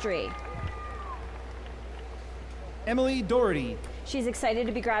chemistry. Emily Doherty. She's excited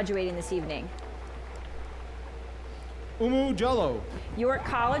to be graduating this evening. Umu Jallo. York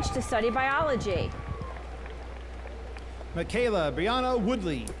College to study biology. Michaela Brianna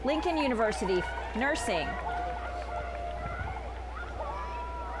Woodley. Lincoln University, nursing.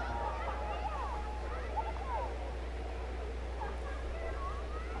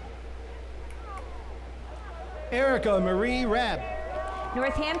 Erica Marie Rabb.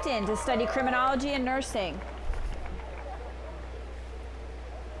 Northampton to study criminology and nursing.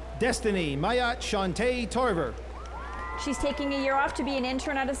 Destiny Mayat Shantae Tarver. She's taking a year off to be an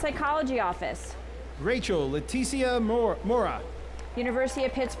intern at a psychology office. Rachel Leticia Mora. University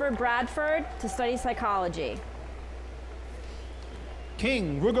of Pittsburgh Bradford to study psychology.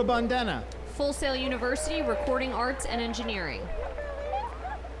 King Rugabandana. Full Sail University, Recording Arts and Engineering.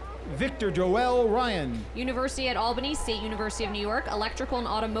 Victor Joel Ryan. University at Albany, State University of New York, Electrical and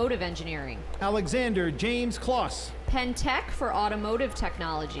Automotive Engineering. Alexander James Kloss. Penn Tech for Automotive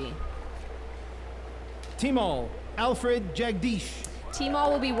Technology. Timal Alfred Jagdish.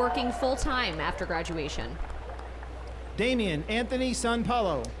 Timal will be working full-time after graduation. Damian Anthony San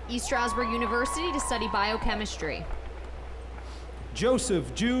Paulo. East Stroudsburg University to study biochemistry.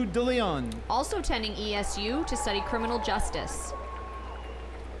 Joseph Jude DeLeon. Also attending ESU to study criminal justice.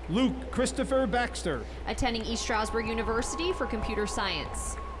 Luke Christopher Baxter. Attending East Stroudsburg University for computer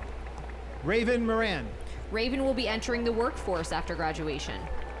science. Raven Moran. Raven will be entering the workforce after graduation.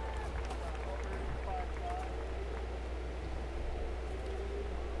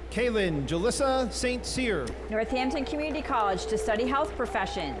 Kaylin Jalissa St. Cyr. Northampton Community College to study health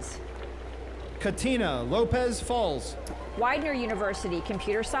professions. Katina Lopez Falls. Widener University,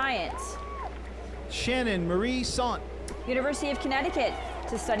 computer science. Shannon Marie Sant. University of Connecticut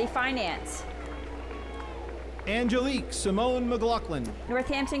to study finance. Angelique Simone McLaughlin.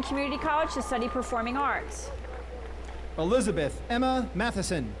 Northampton Community College to study performing arts. Elizabeth Emma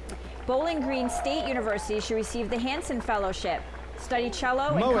Matheson. Bowling Green State University, she received the Hansen Fellowship. Study cello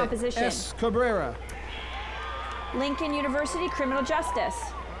and Moet composition. S. Cabrera. Lincoln University, criminal justice.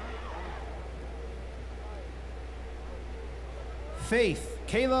 Faith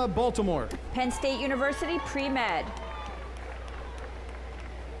Kayla Baltimore. Penn State University, pre-med.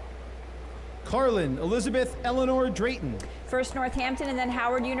 Carlin Elizabeth Eleanor Drayton. First Northampton and then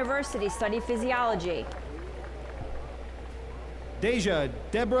Howard University, study physiology. Deja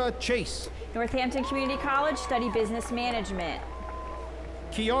Deborah Chase. Northampton Community College, study business management.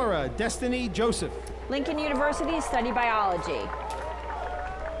 Kiara Destiny Joseph. Lincoln University, study biology.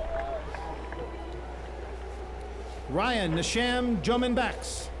 Ryan Nisham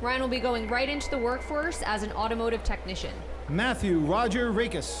Jumanbacks. Ryan will be going right into the workforce as an automotive technician. Matthew Roger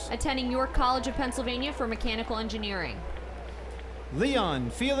Rakes. Attending York College of Pennsylvania for mechanical engineering. Leon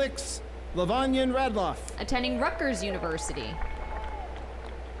Felix Lavanyan Radloff. Attending Rutgers University.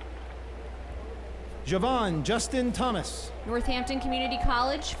 Javon Justin Thomas. Northampton Community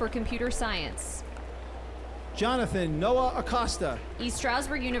College for computer science. Jonathan Noah Acosta. East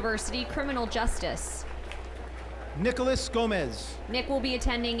Stroudsburg University, criminal justice. Nicholas Gomez. Nick will be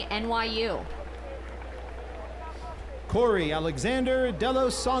attending NYU. Corey Alexander De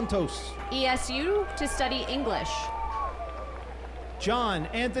Los Santos. ESU to study English. John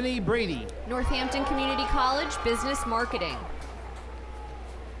Anthony Brady. Northampton Community College, business marketing.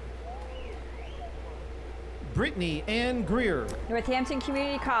 Brittany Ann Greer. Northampton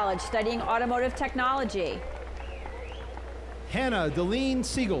Community College, studying automotive technology. Hannah Deline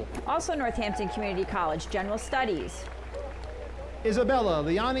Siegel. Also Northampton Community College, general studies. Isabella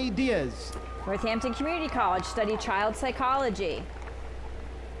Liani Diaz. Northampton Community College, study child psychology.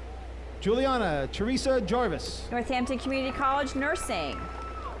 Juliana Teresa Jarvis. Northampton Community College, nursing.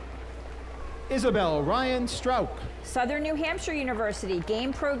 Isabel Ryan Strauch. Southern New Hampshire University,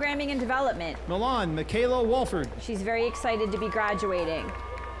 game programming and development. Milan Michaela Walford. She's very excited to be graduating.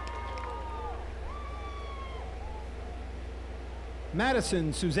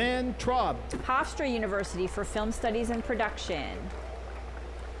 Madison Suzanne Traub. Hofstra University for film studies and production.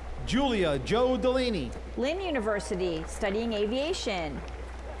 Julia Joe Delaney. Lynn University, studying aviation.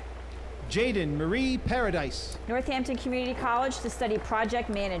 Jaden Marie Paradise. Northampton Community College to study project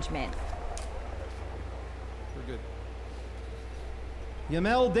management. We're good.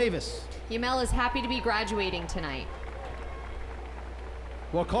 Yamel Davis. Yamel is happy to be graduating tonight.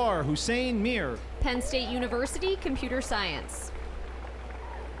 Waqar Hussein Mir. Penn State University, computer science.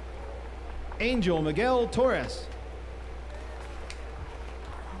 Angel Miguel Torres.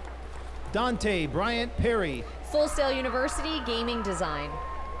 Dante Bryant Perry. Full Sail University, gaming design.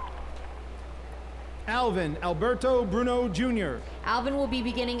 Alvin Alberto Bruno Jr. Alvin will be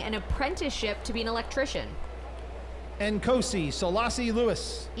beginning an apprenticeship to be an electrician. Nkosi Solasi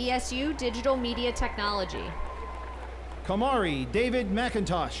Lewis. ESU Digital Media Technology. Kamari David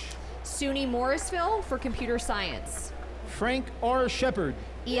McIntosh. SUNY Morrisville for Computer Science. Frank R. Shepard.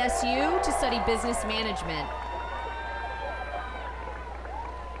 ESU to study Business Management.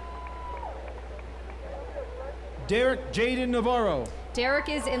 Derek Jaden Navarro. Derek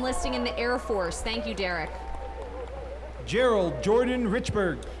is enlisting in the Air Force. Thank you, Derek. Gerald Jordan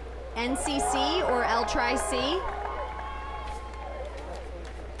Richburg. NCC or L-Tri-C.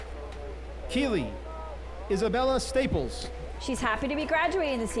 Keeley Isabella Staples. She's happy to be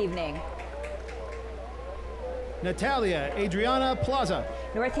graduating this evening. Natalia Adriana Plaza.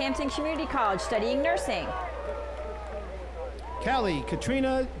 Northampton Community College studying nursing. Callie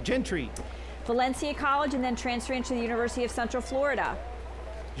Katrina Gentry. Valencia College and then transferring to the University of Central Florida.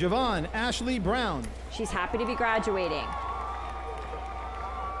 Javon Ashley Brown. She's happy to be graduating.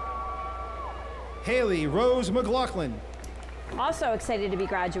 Haley Rose McLaughlin. Also excited to be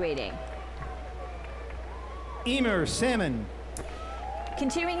graduating. Emer Salmon.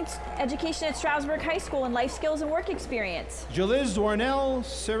 Continuing education at Stroudsburg High School in life skills and work experience. Jaliz Warnell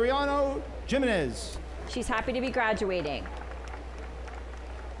Siriano Jimenez. She's happy to be graduating.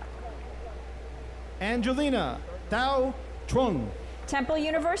 Angelina Tao Trung. Temple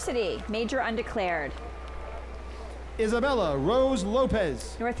University, major undeclared. Isabella Rose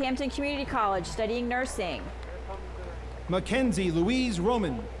Lopez. Northampton Community College, studying nursing. Mackenzie Louise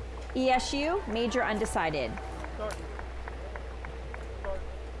Roman. ESU, major undecided.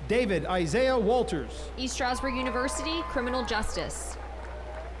 David Isaiah Walters. East Stroudsburg University, Criminal Justice.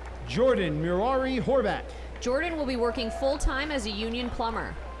 Jordan Murari Horvat. Jordan will be working full-time as a union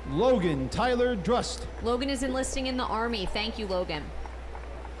plumber. Logan Tyler Drust. Logan is enlisting in the Army. Thank you, Logan.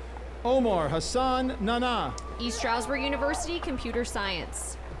 Omar Hassan Nana. East Stroudsburg University, Computer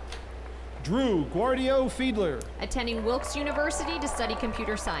Science. Drew Guardio Fiedler. Attending Wilkes University to study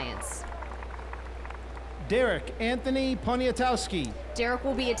Computer Science. Derek Anthony Poniatowski. Derek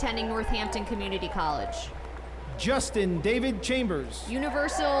will be attending Northampton Community College. Justin David Chambers.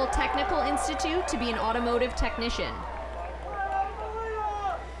 Universal Technical Institute to be an automotive technician.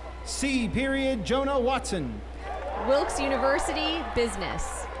 C. Jonah Watson. Wilkes University,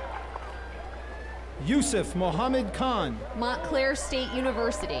 Business. Yusuf Mohammed Khan. Montclair State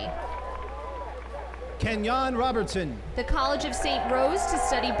University. Kenyon Robertson. The College of St. Rose to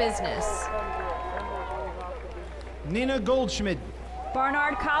study business. Nina Goldschmidt.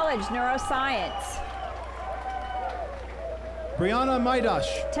 Barnard College, neuroscience. Brianna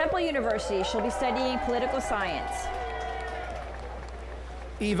Maidash. Temple University, she'll be studying political science.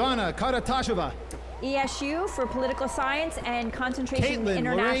 Ivana Karatasheva. ESU for political science and concentration Caitlin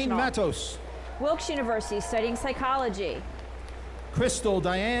international. Lorraine Matos. Wilkes University, studying psychology. Crystal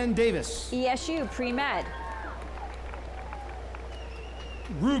Diane Davis. ESU, pre-med.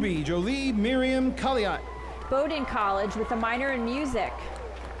 Ruby Jolie Miriam Kaliat. Bowdoin College with a minor in music.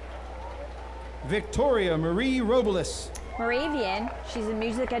 Victoria Marie Robles. Moravian, she's in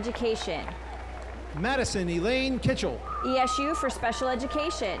music education. Madison Elaine Kitchell. ESU for special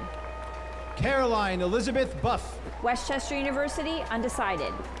education. Caroline Elizabeth Buff. Westchester University,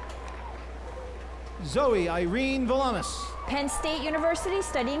 undecided. Zoe Irene Valamis. Penn State University,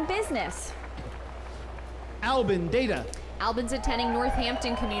 studying business. Albin Data. Albin's attending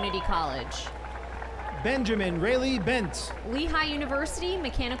Northampton Community College. Benjamin Rayleigh Bent. Lehigh University,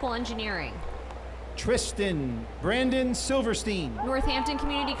 Mechanical Engineering. Tristan Brandon Silverstein. Northampton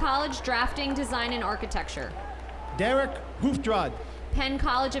Community College, Drafting, Design, and Architecture. Derek Hoofdrad. Penn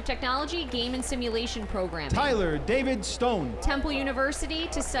College of Technology, Game and Simulation Programming. Tyler David Stone. Temple University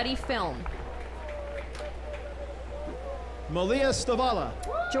to study film. Malia Stavala.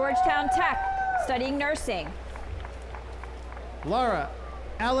 Georgetown Tech, studying nursing. Lara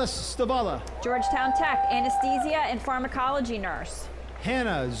Alice Stavala. Georgetown Tech, anesthesia and pharmacology nurse.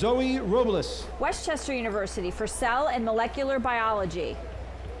 Hannah Zoe Robles. Westchester University for cell and molecular biology.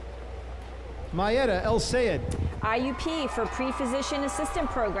 Mayetta El Sayed. IUP for pre-physician assistant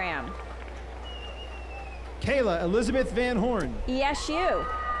program. Kayla Elizabeth Van Horn. ESU.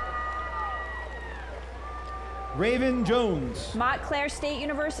 Raven Jones. Montclair State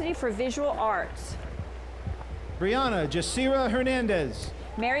University for visual arts. Brianna Jasira Hernandez.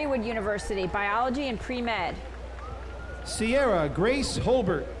 Marywood University, biology and pre-med. Sierra Grace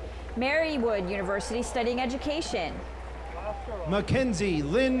Holbert. Marywood University, studying education. Mackenzie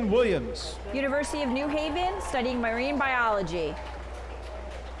Lynn Williams. University of New Haven, studying marine biology.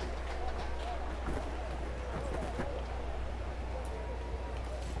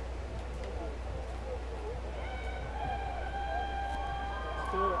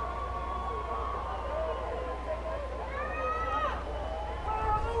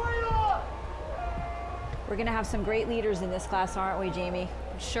 We're going to have some great leaders in this class, aren't we, Jamie?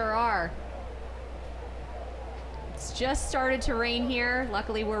 Sure are. It's just started to rain here.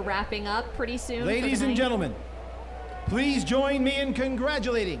 Luckily, we're wrapping up pretty soon. Ladies and gentlemen, please join me in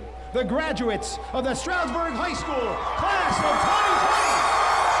congratulating the graduates of the Stroudsburg High School class of 2020.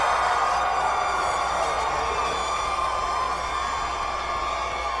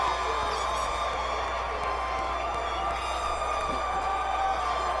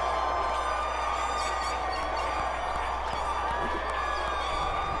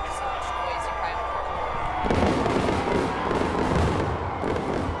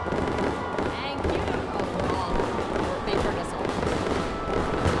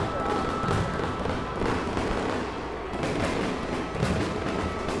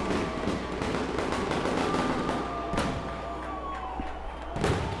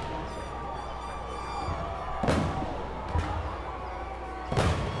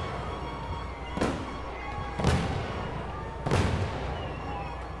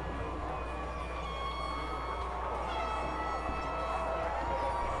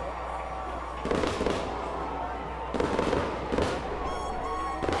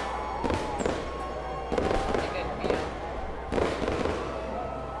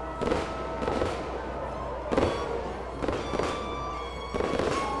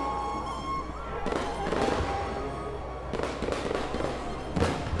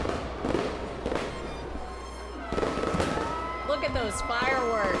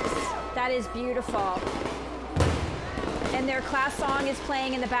 Fireworks. That is beautiful. And their class song is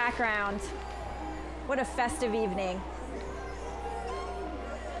playing in the background. What a festive evening.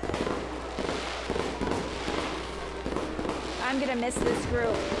 I'm gonna miss this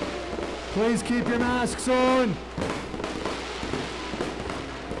group. Please keep your masks on.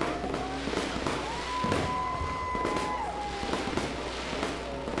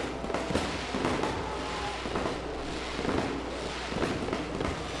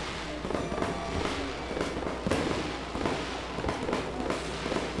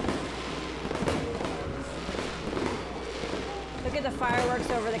 Fireworks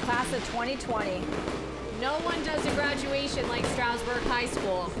over the class of 2020. No one does a graduation like Stroudsburg High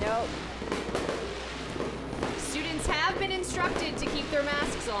School. Nope. Students have been instructed to keep their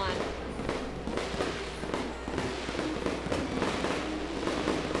masks on.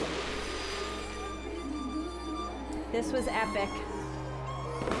 This was epic.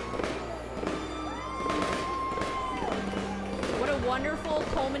 What a wonderful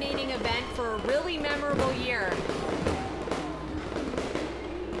culminating event for a really memorable year.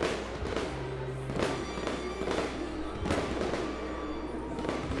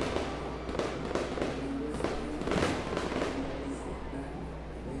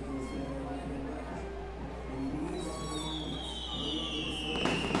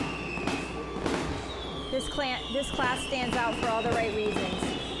 This class stands out for all the right reasons.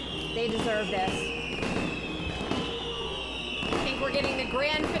 They deserve this. I think we're getting the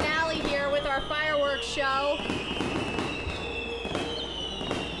grand finale here with our fireworks show.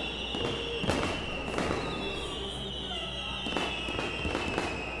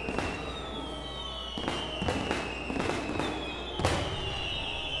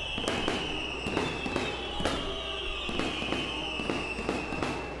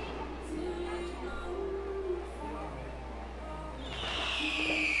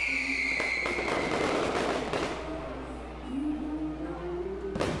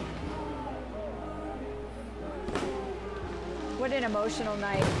 What an emotional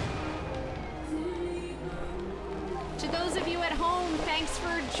night. To those of you at home, thanks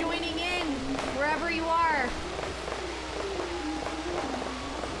for joining in, wherever you are.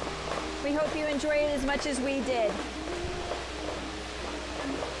 We hope you enjoyed it as much as we did.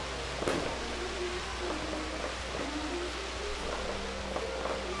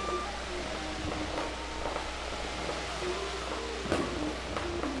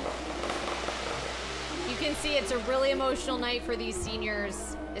 See, it's a really emotional night for these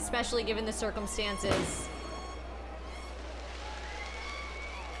seniors, especially given the circumstances.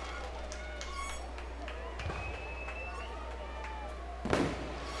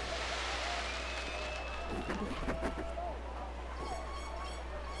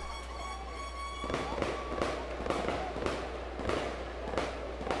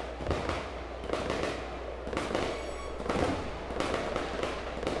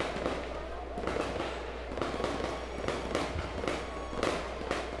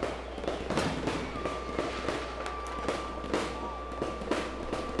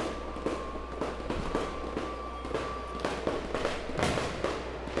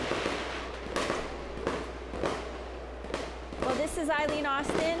 This is Eileen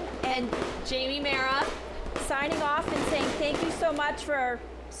Austin and Jamie Mara. signing off and saying thank you so much for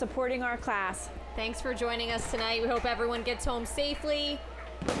supporting our class. Thanks for joining us tonight. We hope everyone gets home safely.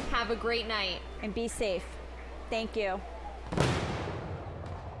 Have a great night. And be safe. Thank you.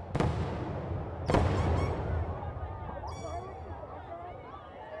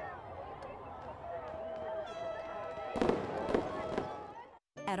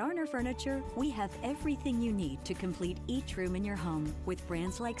 At Arner Furniture, we have everything you need to complete each room in your home with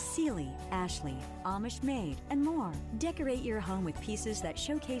brands like Sealy, Ashley, Amish Made, and more. Decorate your home with pieces that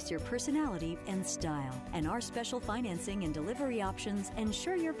showcase your personality and style. And our special financing and delivery options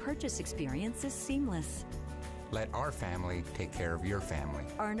ensure your purchase experience is seamless. Let our family take care of your family.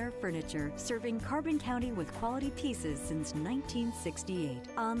 Arner Furniture, serving Carbon County with quality pieces since 1968.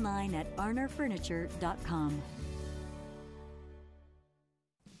 Online at arnerfurniture.com.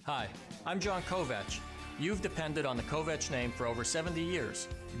 Hi, I'm John Kovach. You've depended on the Kovach name for over 70 years.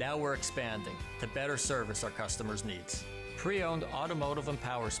 Now we're expanding to better service our customers' needs. Pre-owned automotive and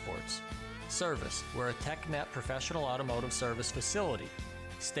power sports. Service, we're a TechNet professional automotive service facility.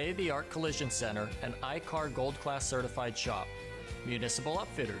 State-of-the-art collision center and I-CAR Gold Class certified shop. Municipal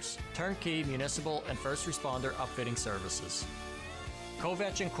upfitters, turnkey municipal and first responder upfitting services.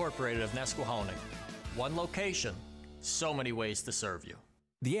 Kovach Incorporated of Nesquehoning. One location, so many ways to serve you.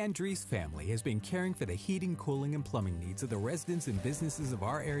 The Andrees family has been caring for the heating, cooling, and plumbing needs of the residents and businesses of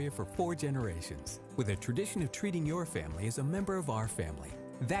our area for 4 generations. With a tradition of treating your family as a member of our family,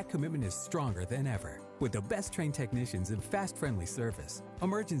 that commitment is stronger than ever. With the best trained technicians and fast, friendly service,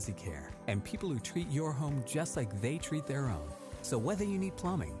 emergency care, and people who treat your home just like they treat their own. So whether you need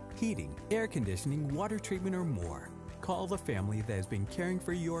plumbing, heating, air conditioning, water treatment, or more, call the family that has been caring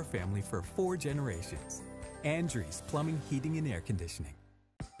for your family for 4 generations. Andrees Plumbing, Heating, and Air Conditioning.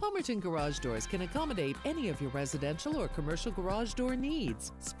 Palmerton Garage Doors can accommodate any of your residential or commercial garage door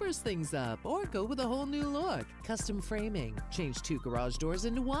needs. Spruce things up or go with a whole new look. Custom framing, change 2 garage doors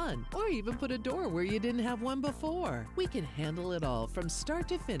into 1, or even put a door where you didn't have one before. We can handle it all from start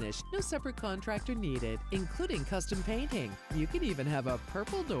to finish. No separate contractor needed, including custom painting. You can even have a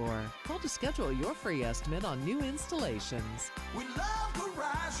purple door. Call to schedule your free estimate on new installations. We love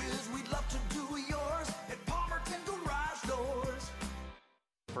garages, we'd love to do yours at Palmerton Garage Doors.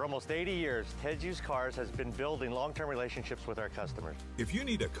 For almost 80 years, Ted's Used Cars has been building long-term relationships with our customers. If you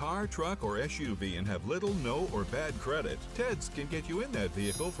need a car, truck, or SUV and have little, no, or bad credit, Ted's can get you in that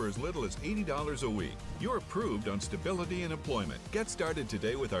vehicle for as little as $80 a week. You're approved on stability and employment. Get started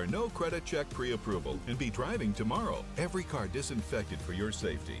today with our no credit check pre-approval and be driving tomorrow. Every car disinfected for your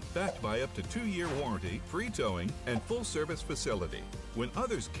safety, backed by up to 2-year warranty, free towing, and full service facility. When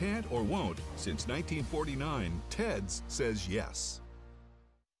others can't or won't, since 1949, Ted's says yes.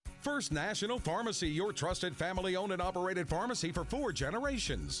 First National Pharmacy, your trusted family-owned and operated pharmacy for 4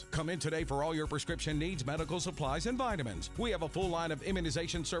 generations. Come in today for all your prescription needs, medical supplies, and vitamins. We have a full line of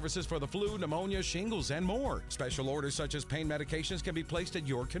immunization services for the flu, pneumonia, shingles, and more. Special orders such as pain medications can be placed at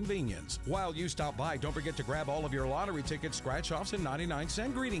your convenience. While you stop by, don't forget to grab all of your lottery tickets, scratch-offs, and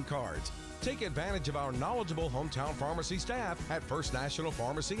 99-cent greeting cards. Take advantage of our knowledgeable hometown pharmacy staff at First National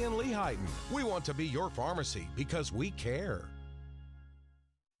Pharmacy in Lehighton. We want to be your pharmacy because we care.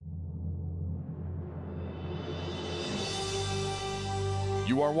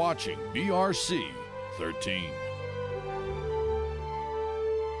 You are watching BRC 13.